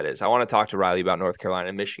Atlantis, that is. I want to talk to Riley about North Carolina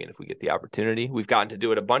and Michigan if we get the opportunity. We've gotten to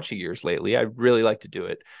do it a bunch of years lately. I'd really like to do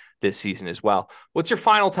it this season as well. What's your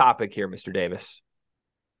final topic here, Mr. Davis?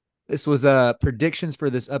 This was predictions for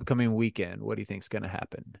this upcoming weekend. What do you think is going to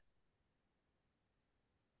happen?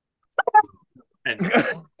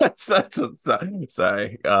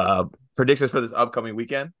 Sorry. Predictions for this upcoming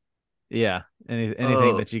weekend? Yeah.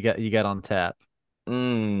 Anything that you got on tap?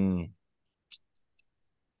 I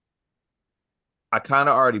kind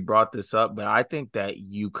of already brought this up, but I think that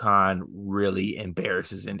UConn really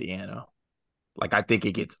embarrasses Indiana. I think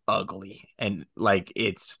it gets ugly, and they've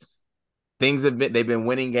been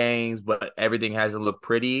winning games, but everything hasn't looked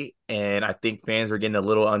pretty, and I think fans are getting a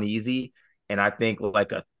little uneasy, and I think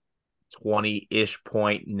a 20-ish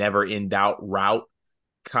point never in doubt route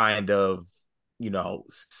kind of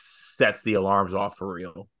sets the alarms off for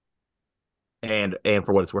real. And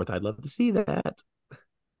for what it's worth, I'd love to see that.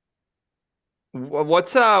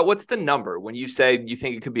 What's the number when you say you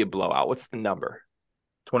think it could be a blowout? What's the number?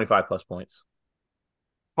 25 plus points.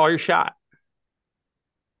 Call your shot.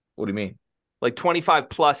 What do you mean? 25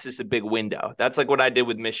 plus is a big window. That's what I did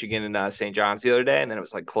with Michigan and St. John's the other day, and then it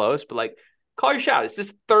was close. But Call your shot. Is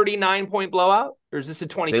this a 39-point blowout or is this a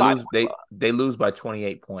 25? They lose by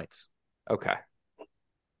 28 points. Okay.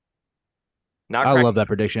 I love that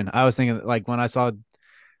prediction. I was thinking, like, when I saw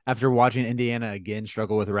after watching Indiana again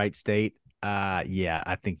struggle with Wright State, yeah,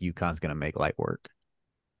 I think UConn's going to make light work.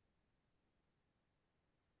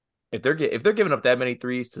 If they're giving up that many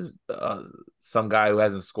threes to some guy who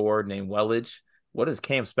hasn't scored named Wellage, what is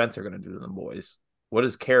Cam Spencer going to do to them boys? What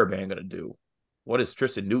is Caravan going to do? What is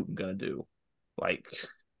Tristan Newton going to do? Like,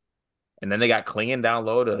 and then they got Clingan down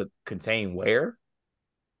low to contain Ware.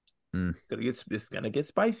 It's going to get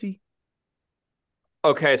spicy.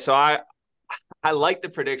 Okay, so I like the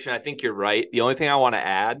prediction. I think you're right. The only thing I want to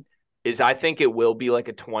add is I think it will be like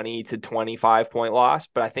a 20 to 25 point loss,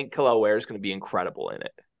 but I think Kel'el Ware is going to be incredible in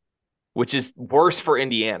it, which is worse for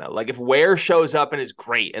Indiana. Like if Ware shows up and is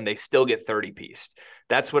great and they still get 30-pieced,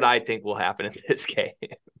 that's what I think will happen in this game.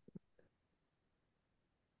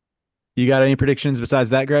 You got any predictions besides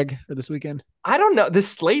that, Greg, for this weekend? I don't know. The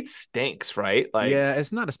slate stinks, right? Like, yeah,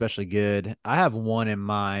 it's not especially good. I have one in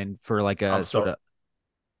mind for like a sort of.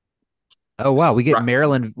 Oh wow, we get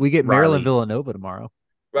Maryland. We get Maryland Villanova tomorrow.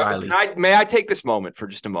 Riley, may I take this moment for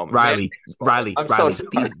just a moment? Riley, so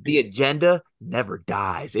sorry. The agenda never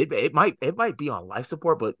dies. It might be on life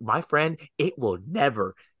support, but my friend, it will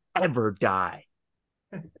never ever die.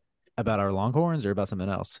 About our Longhorns or about something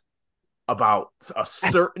else? About a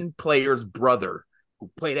certain player's brother who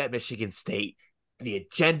played at Michigan State. The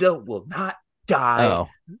agenda will not die. Oh,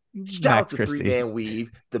 shout out to 3-Man Weave.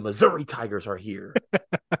 The Missouri Tigers are here.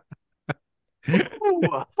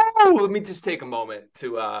 Let me just take a moment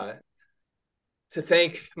to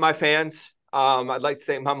thank my fans. I'd like to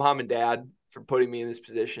thank my mom and dad for putting me in this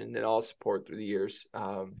position and all support through the years.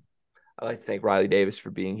 I'd like to thank Riley Davis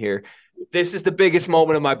for being here. This is the biggest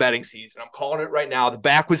moment of my betting season. I'm calling it right now. The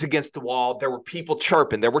back was against the wall. There were people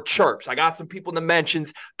chirping. There were chirps. I got some people in the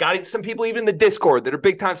mentions, got some people even in the Discord that are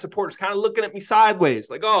big-time supporters kind of looking at me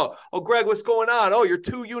sideways like, oh, Greg, what's going on? Oh, you're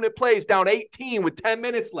 2-unit plays down 18 with 10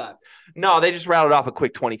 minutes left. No, they just rattled off a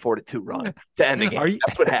quick 24-2 run to end the game.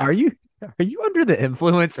 That's what happened. Are you under the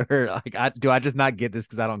influence or like do I just not get this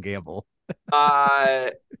because I don't gamble?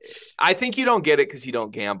 I think you don't get it because you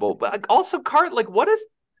don't gamble. But also, Cart, like, what is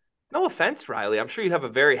 – no offense, Riley. I'm sure you have a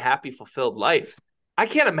very happy, fulfilled life. I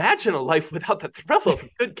can't imagine a life without the thrill of a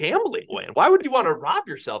good gambling win. Why would you want to rob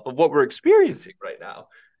yourself of what we're experiencing right now?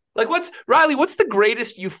 Like, what's the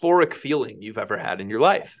greatest euphoric feeling you've ever had in your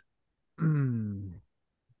life?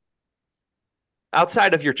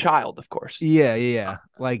 Outside of your child, of course. Yeah.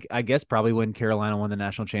 Like, I guess probably when Carolina won the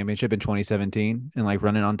national championship in 2017 and like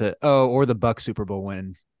running onto or the Bucs Super Bowl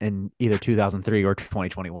win in either 2003 or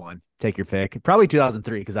 2021. Take your pick. Probably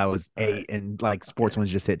 2003 because I was 8 and like sports ones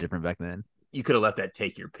just hit different back then. You could have left that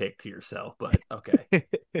take your pick to yourself, but okay.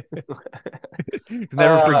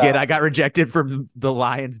 Never forget, I got rejected from the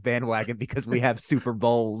Lions bandwagon because we have Super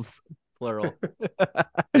Bowls, plural.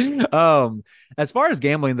 As far as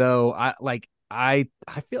gambling though, I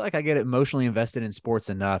feel like I get emotionally invested in sports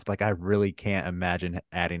enough. Like I really can't imagine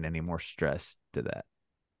adding any more stress to that.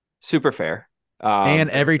 Super fair. And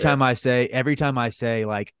every time I say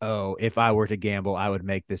like, oh, if I were to gamble, I would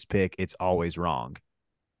make this pick, it's always wrong.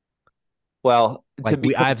 Well, like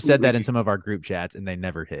I've said that in some of our group chats and they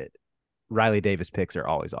never hit. Riley Davis picks are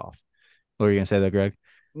always off. What were you going to say though, Greg?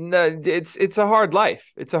 No, it's a hard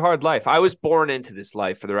life. It's a hard life. I was born into this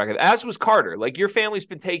life, for the record, as was Carter. Like your family's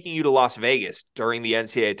been taking you to Las Vegas during the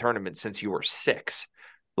NCAA tournament since you were 6.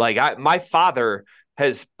 Like my father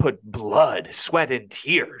has put blood, sweat, and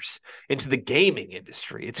tears into the gaming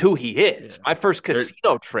industry. It's who he is. Yeah. My first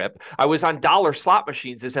casino trip, I was on dollar slot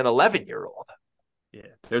machines as an 11-year-old. Yeah.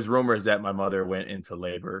 There's rumors that my mother went into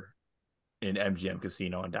labor in MGM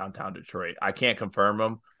Casino in downtown Detroit. I can't confirm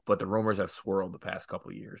them, but the rumors have swirled the past couple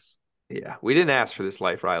of years. Yeah, we didn't ask for this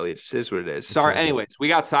life, Riley. It just is what it is. Sorry. Anyways, we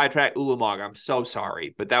got sidetracked. Ulamog, I'm so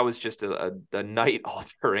sorry, but that was just a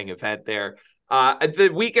night-altering event there. The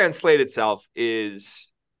weekend slate itself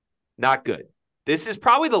is not good. This is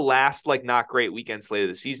probably the last not great weekend slate of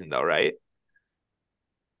the season, though, right?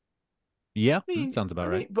 Yeah, sounds about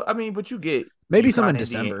right. But you get maybe UConn, some in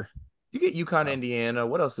December. You get UConn, Indiana.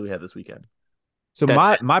 What else do we have this weekend? So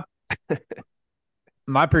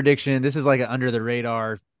my prediction. This is like an under the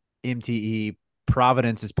radar MTE.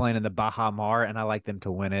 Providence is playing in the Baja Mar, and I like them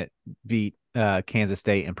to win it. Beat Kansas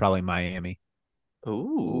State and probably Miami.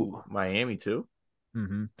 Ooh, Miami too.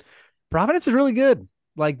 Mm-hmm. Providence is really good.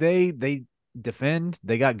 Like they defend.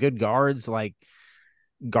 They got good guards. Like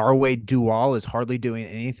Garway Dual is hardly doing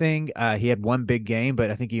anything. He had one big game,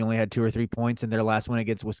 but I think he only had 2 or 3 points in their last one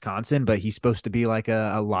against Wisconsin. But he's supposed to be like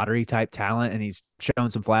a lottery type talent, and he's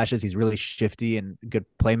shown some flashes. He's really shifty and good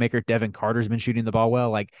playmaker. Devin Carter's been shooting the ball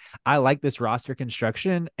well. Like, I like this roster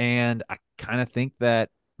construction, and I kind of think that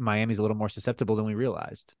Miami's a little more susceptible than we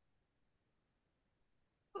realized.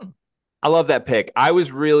 I love that pick. I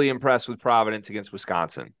was really impressed with Providence against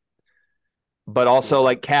Wisconsin, but also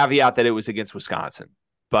like caveat that it was against Wisconsin.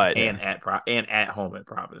 But and at home at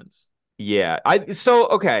Providence. Yeah.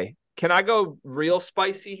 Okay. Can I go real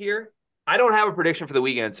spicy here? I don't have a prediction for the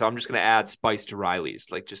weekend, so I'm just going to add spice to Riley's,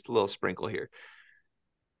 like just a little sprinkle here.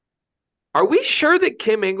 Are we sure that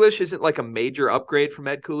Kim English isn't like a major upgrade from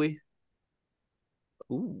Ed Cooley?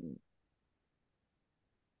 Ooh.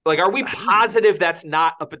 Like, are we positive that's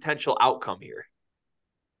not a potential outcome here?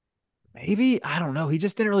 Maybe. I don't know. He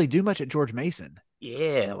just didn't really do much at George Mason.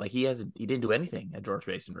 Yeah, like he didn't do anything at George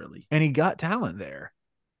Mason, really. And he got talent there.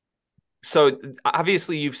 So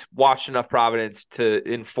obviously you've watched enough Providence to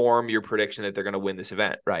inform your prediction that they're going to win this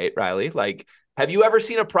event, right, Riley? Like, have you ever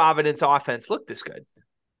seen a Providence offense look this good?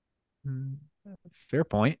 Fair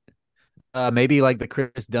point. Maybe like the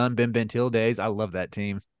Chris Dunn, Ben Bentil days. I love that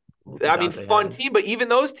team. I mean, fun team, but even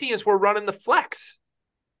those teams were running the flex.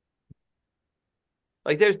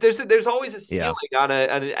 Like there's always a ceiling on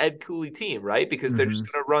an Ed Cooley team, right? Because they're just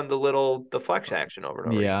going to run the flex action over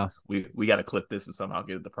and over. Yeah, we got to clip this and somehow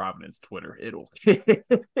get it to Providence Twitter. It'll.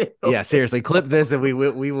 Yeah, seriously, clip this and we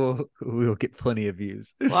will get plenty of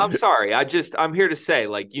views. Well, I'm sorry. I'm here to say,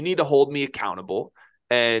 like, you need to hold me accountable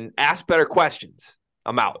and ask better questions.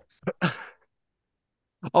 I'm out.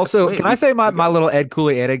 Also, can I say my little Ed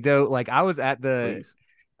Cooley anecdote? Like, I was at the. Please.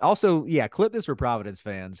 Also, yeah, clip this for Providence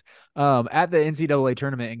fans. At the NCAA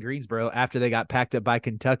tournament in Greensboro, after they got packed up by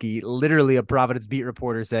Kentucky, literally a Providence beat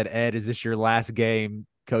reporter said, "Ed, is this your last game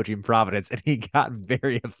coaching Providence?" And he got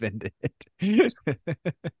very offended. Yeah,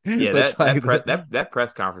 Which, that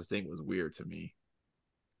press conference thing was weird to me.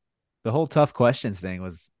 The whole tough questions thing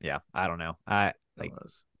was, I don't know. I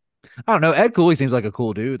don't know. Ed Cooley seems like a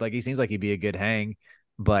cool dude. Like, he seems like he'd be a good hang,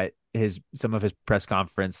 but some of his press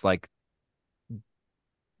conference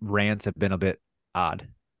rants have been a bit odd.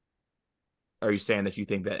 Are you saying that you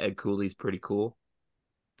think that Ed Cooley's pretty cool?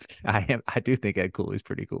 I do think Ed Cooley's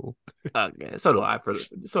pretty cool. So do I. For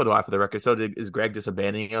the record. So is Greg just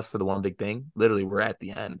abandoning us for the one big thing? Literally, we're at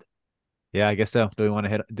the end. Yeah, I guess so. You want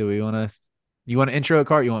to intro it,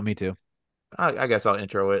 Cart? You want me to? I guess I'll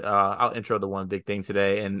intro it. I'll intro the one big thing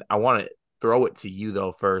today, and I want to throw it to you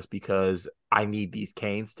though first because I need these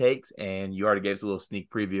Canes takes, and you already gave us a little sneak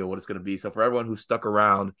preview of what it's going to be. So for everyone who stuck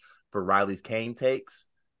around for Riley's Cane takes,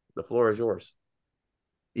 the floor is yours.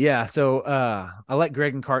 Yeah, so I let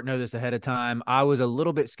Greg and Cart know this ahead of time. I was a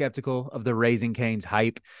little bit skeptical of the Raising Canes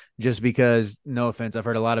hype just because, no offense, I've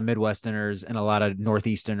heard a lot of Midwesterners and a lot of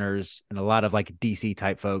Northeasterners and a lot of like DC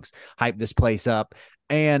type folks hype this place up.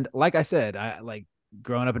 And like I said,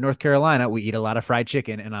 growing up in North Carolina, we eat a lot of fried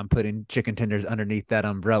chicken, and I'm putting chicken tenders underneath that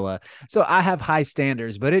umbrella. So I have high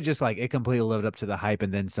standards, but it just it completely lived up to the hype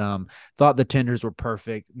and then some. Thought the tenders were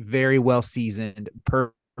perfect, very well seasoned,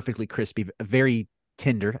 perfectly crispy, very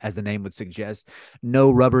tender, as the name would suggest.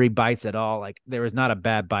 No rubbery bites at all. Like, there was not a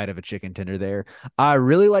bad bite of a chicken tender there. I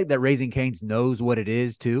really like that Raising Cane's knows what it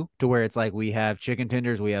is too, to where it's like we have chicken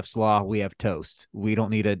tenders, we have slaw, we have toast. We don't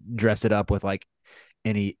need to dress it up with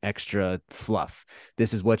any extra fluff.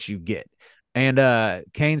 This is what you get. And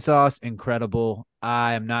cane sauce, incredible.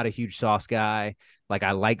 I am not a huge sauce guy. Like,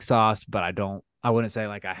 I like sauce, but I wouldn't say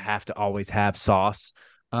I have to always have sauce.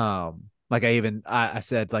 I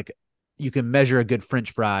said, you can measure a good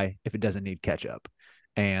French fry if it doesn't need ketchup.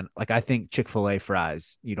 And I think Chick-fil-A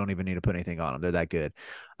fries, you don't even need to put anything on them. They're that good.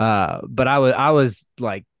 But I was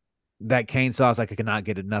like, that cane sauce, I could not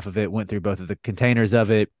get enough of it. Went through both of the containers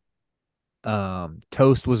of it.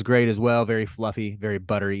 Toast was great as well. Very fluffy, very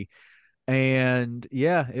buttery. And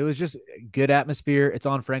yeah, it was just good atmosphere. It's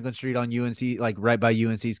on Franklin Street on UNC, right by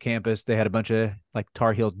UNC's campus. They had a bunch of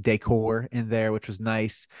Tar Heel decor in there, which was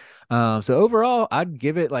nice. So overall, I'd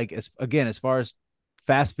give it as far as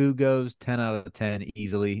fast food goes, 10 out of 10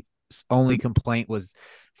 easily. Only complaint was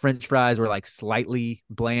French fries were slightly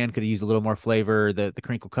bland. Could have used a little more flavor. The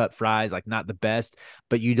crinkle cut fries, not the best,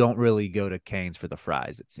 but you don't really go to Cane's for the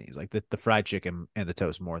fries. It seems like the fried chicken and the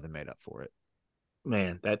toast more than made up for it.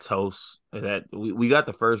 Man, that toast that we got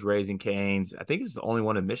the first Raising Cane's. I think it's the only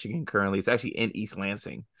one in Michigan currently. It's actually in East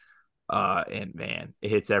Lansing. And man,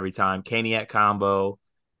 it hits every time. Caniac combo,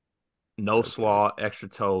 no slaw, extra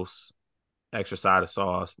toast, extra side of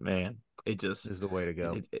sauce. Man, it just is the way to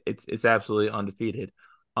go. It's absolutely undefeated.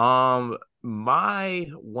 My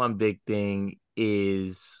one big thing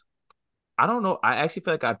is I don't know. I actually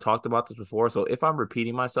feel like I've talked about this before. So if I'm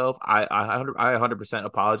repeating myself, I 100%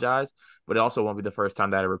 apologize. But it also won't be the first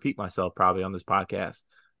time that I repeat myself probably on this podcast.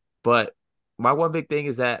 But my one big thing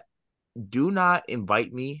is that do not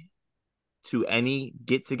invite me to any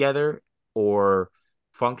get together or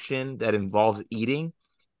function that involves eating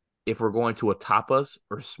if we're going to a tapas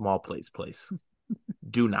or small plates place.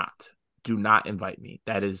 Do not. Do not invite me.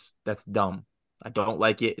 That's dumb. I don't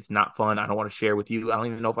like it. It's not fun. I don't want to share with you. I don't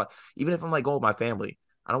even know even if I'm like going with my family,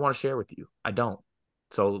 I don't want to share with you. I don't.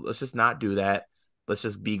 So let's just not do that. Let's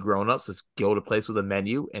just be grown ups. Let's go to a place with a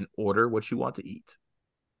menu and order what you want to eat.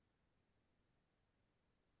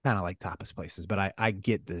 Kind of like tapas places, but I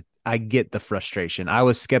get the frustration. I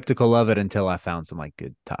was skeptical of it until I found some like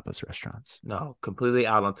good tapas restaurants. No, completely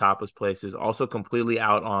out on tapas places. Also completely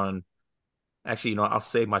out on actually, I'll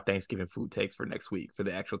save my Thanksgiving food takes for next week for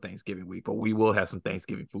the actual Thanksgiving week, but we will have some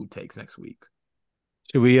Thanksgiving food takes next week.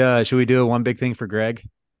 Should we do a one big thing for Greg?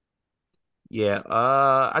 Yeah,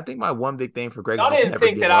 I think my one big thing for Greg is I just didn't never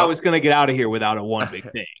think give that up. I was going to get out of here without a one big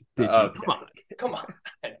thing. Did you? Okay. Come on,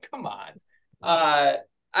 come on.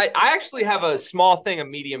 I actually have a small thing, a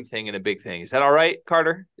medium thing, and a big thing. Is that all right,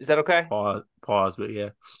 Carter? Is that okay? Pause, but yeah.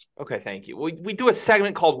 Okay, thank you. We do a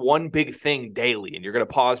segment called One Big Thing Daily, and you're going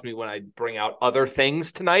to pause me when I bring out other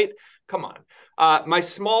things tonight. Come on. My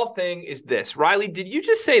small thing is this. Riley, did you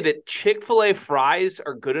just say that Chick-fil-A fries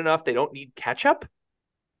are good enough? They don't need ketchup?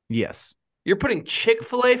 Yes. You're putting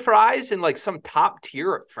Chick-fil-A fries in like some top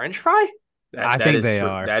tier of French fry? I think they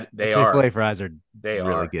are. Chick-fil-A fries are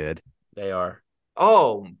really good. They are.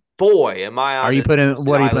 Oh boy, am I on? Are you putting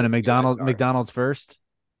McDonald's first?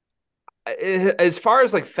 As far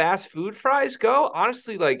as like fast food fries go,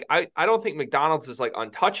 honestly, like I don't think McDonald's is like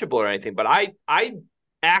untouchable or anything, but I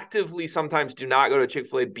actively sometimes do not go to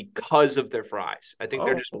Chick-fil-A because of their fries. I think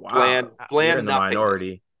they're just bland You're in the nothingness.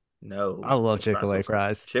 minority. No, I love Chick-fil-A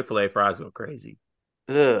fries. Chick-fil-A fries go crazy.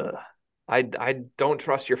 Ugh. I don't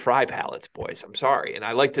trust your fry palates, boys. I'm sorry, and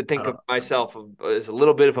I like to think of myself as a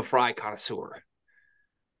little bit of a fry connoisseur.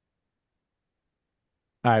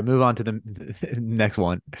 All right, move on to the next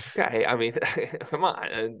one. Okay, I mean, come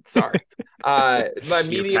on. Sorry. My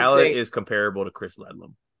Your palate is comparable to Chris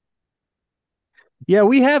Ledlam. Yeah,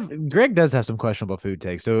 Greg does have some questionable food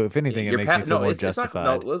takes. So if anything, it makes me feel more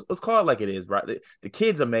justified. Let's call it like it is, right? The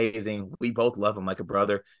kid's amazing. We both love him like a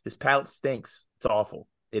brother. His palate stinks. It's awful.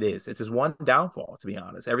 It is. It's his one downfall, to be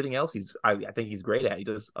honest. Everything else I think he's great at. He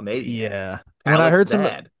does amazing. Yeah. When I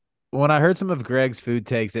heard some of Greg's food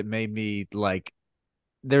takes, it made me like.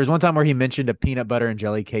 There was one time where he mentioned a peanut butter and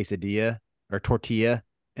jelly quesadilla or tortilla,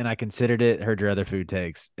 and I considered it. Heard your other food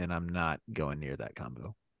takes, and I'm not going near that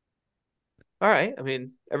combo. All right. I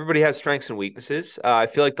mean, everybody has strengths and weaknesses. I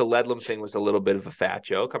feel like the Ledlam thing was a little bit of a fat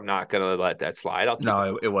joke. I'm not going to let that slide. I'll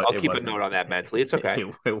keep a note on that mentally. It's okay.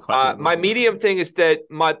 My medium thing is that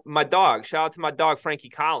my dog, shout out to my dog, Frankie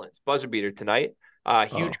Collins, buzzer beater tonight.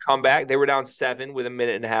 Huge comeback. They were down 7 with a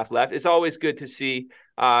minute and a half left. It's always good to see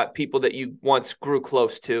people that you once grew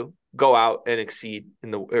close to go out and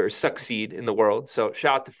succeed in the world. So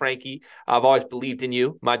shout out to Frankie. I've always believed in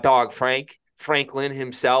you. My dog, Franklin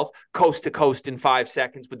himself, coast to coast in 5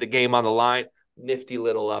 seconds with the game on the line. Nifty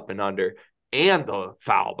little up and under. And the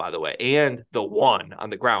foul, by the way, and the 1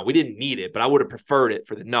 on the ground. We didn't need it, but I would have preferred it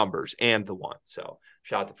for the numbers and the 1. So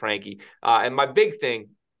shout out to Frankie. And my big thing,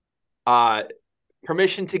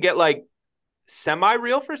 permission to get like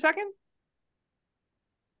semi-real for a second?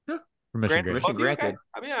 Yeah. Permission granted. Okay.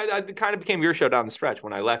 I mean, I kind of became your show down the stretch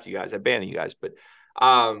when I left you guys. I banned you guys, but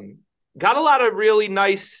got a lot of really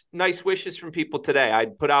nice wishes from people today. I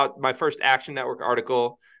put out my first Action Network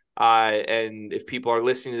article, and if people are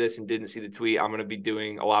listening to this and didn't see the tweet, I'm going to be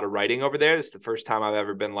doing a lot of writing over there. It's the first time I've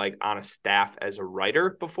ever been like on a staff as a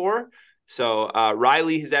writer before. So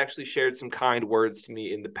Riley has actually shared some kind words to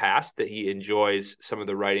me in the past that he enjoys some of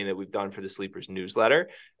the writing that we've done for the Sleepers newsletter.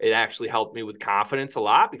 It actually helped me with confidence a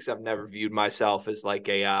lot because I've never viewed myself as like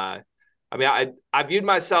I viewed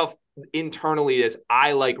myself internally as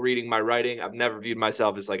I like reading my writing. I've never viewed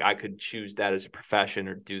myself as like I could choose that as a profession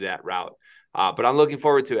or do that route. But I'm looking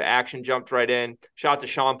forward to it. Action jumped right in. Shout out to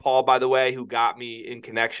Sean Paul, by the way, who got me in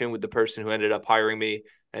connection with the person who ended up hiring me.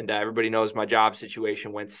 And everybody knows my job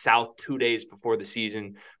situation went south 2 days before the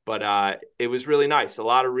season, but it was really nice. A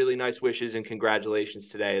lot of really nice wishes and congratulations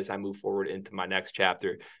today as I move forward into my next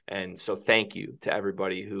chapter. And so thank you to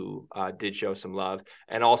everybody who did show some love.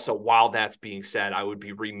 And also, while that's being said, I would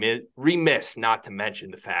be remiss not to mention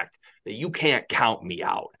the fact that you can't count me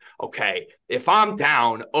out. Okay, if I'm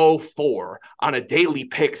down 0-4 on a daily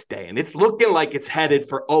picks day and it's looking like it's headed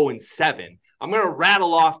for 0-7, I'm going to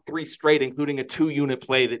rattle off 3 straight, including a 2-unit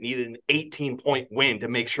play that needed an 18-point win to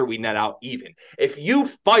make sure we net out even. If you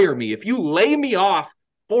fire me, if you lay me off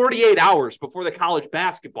 48 hours before the college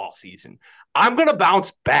basketball season, I'm going to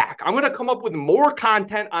bounce back. I'm going to come up with more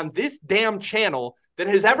content on this damn channel than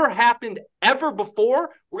has ever happened ever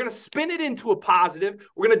before. We're going to spin it into a positive.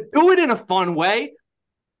 We're going to do it in a fun way.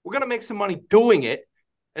 We're going to make some money doing it,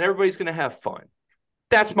 and everybody's going to have fun.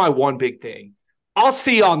 That's my one big thing. I'll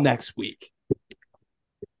see y'all next week.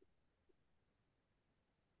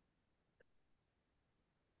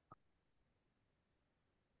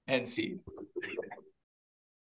 And see.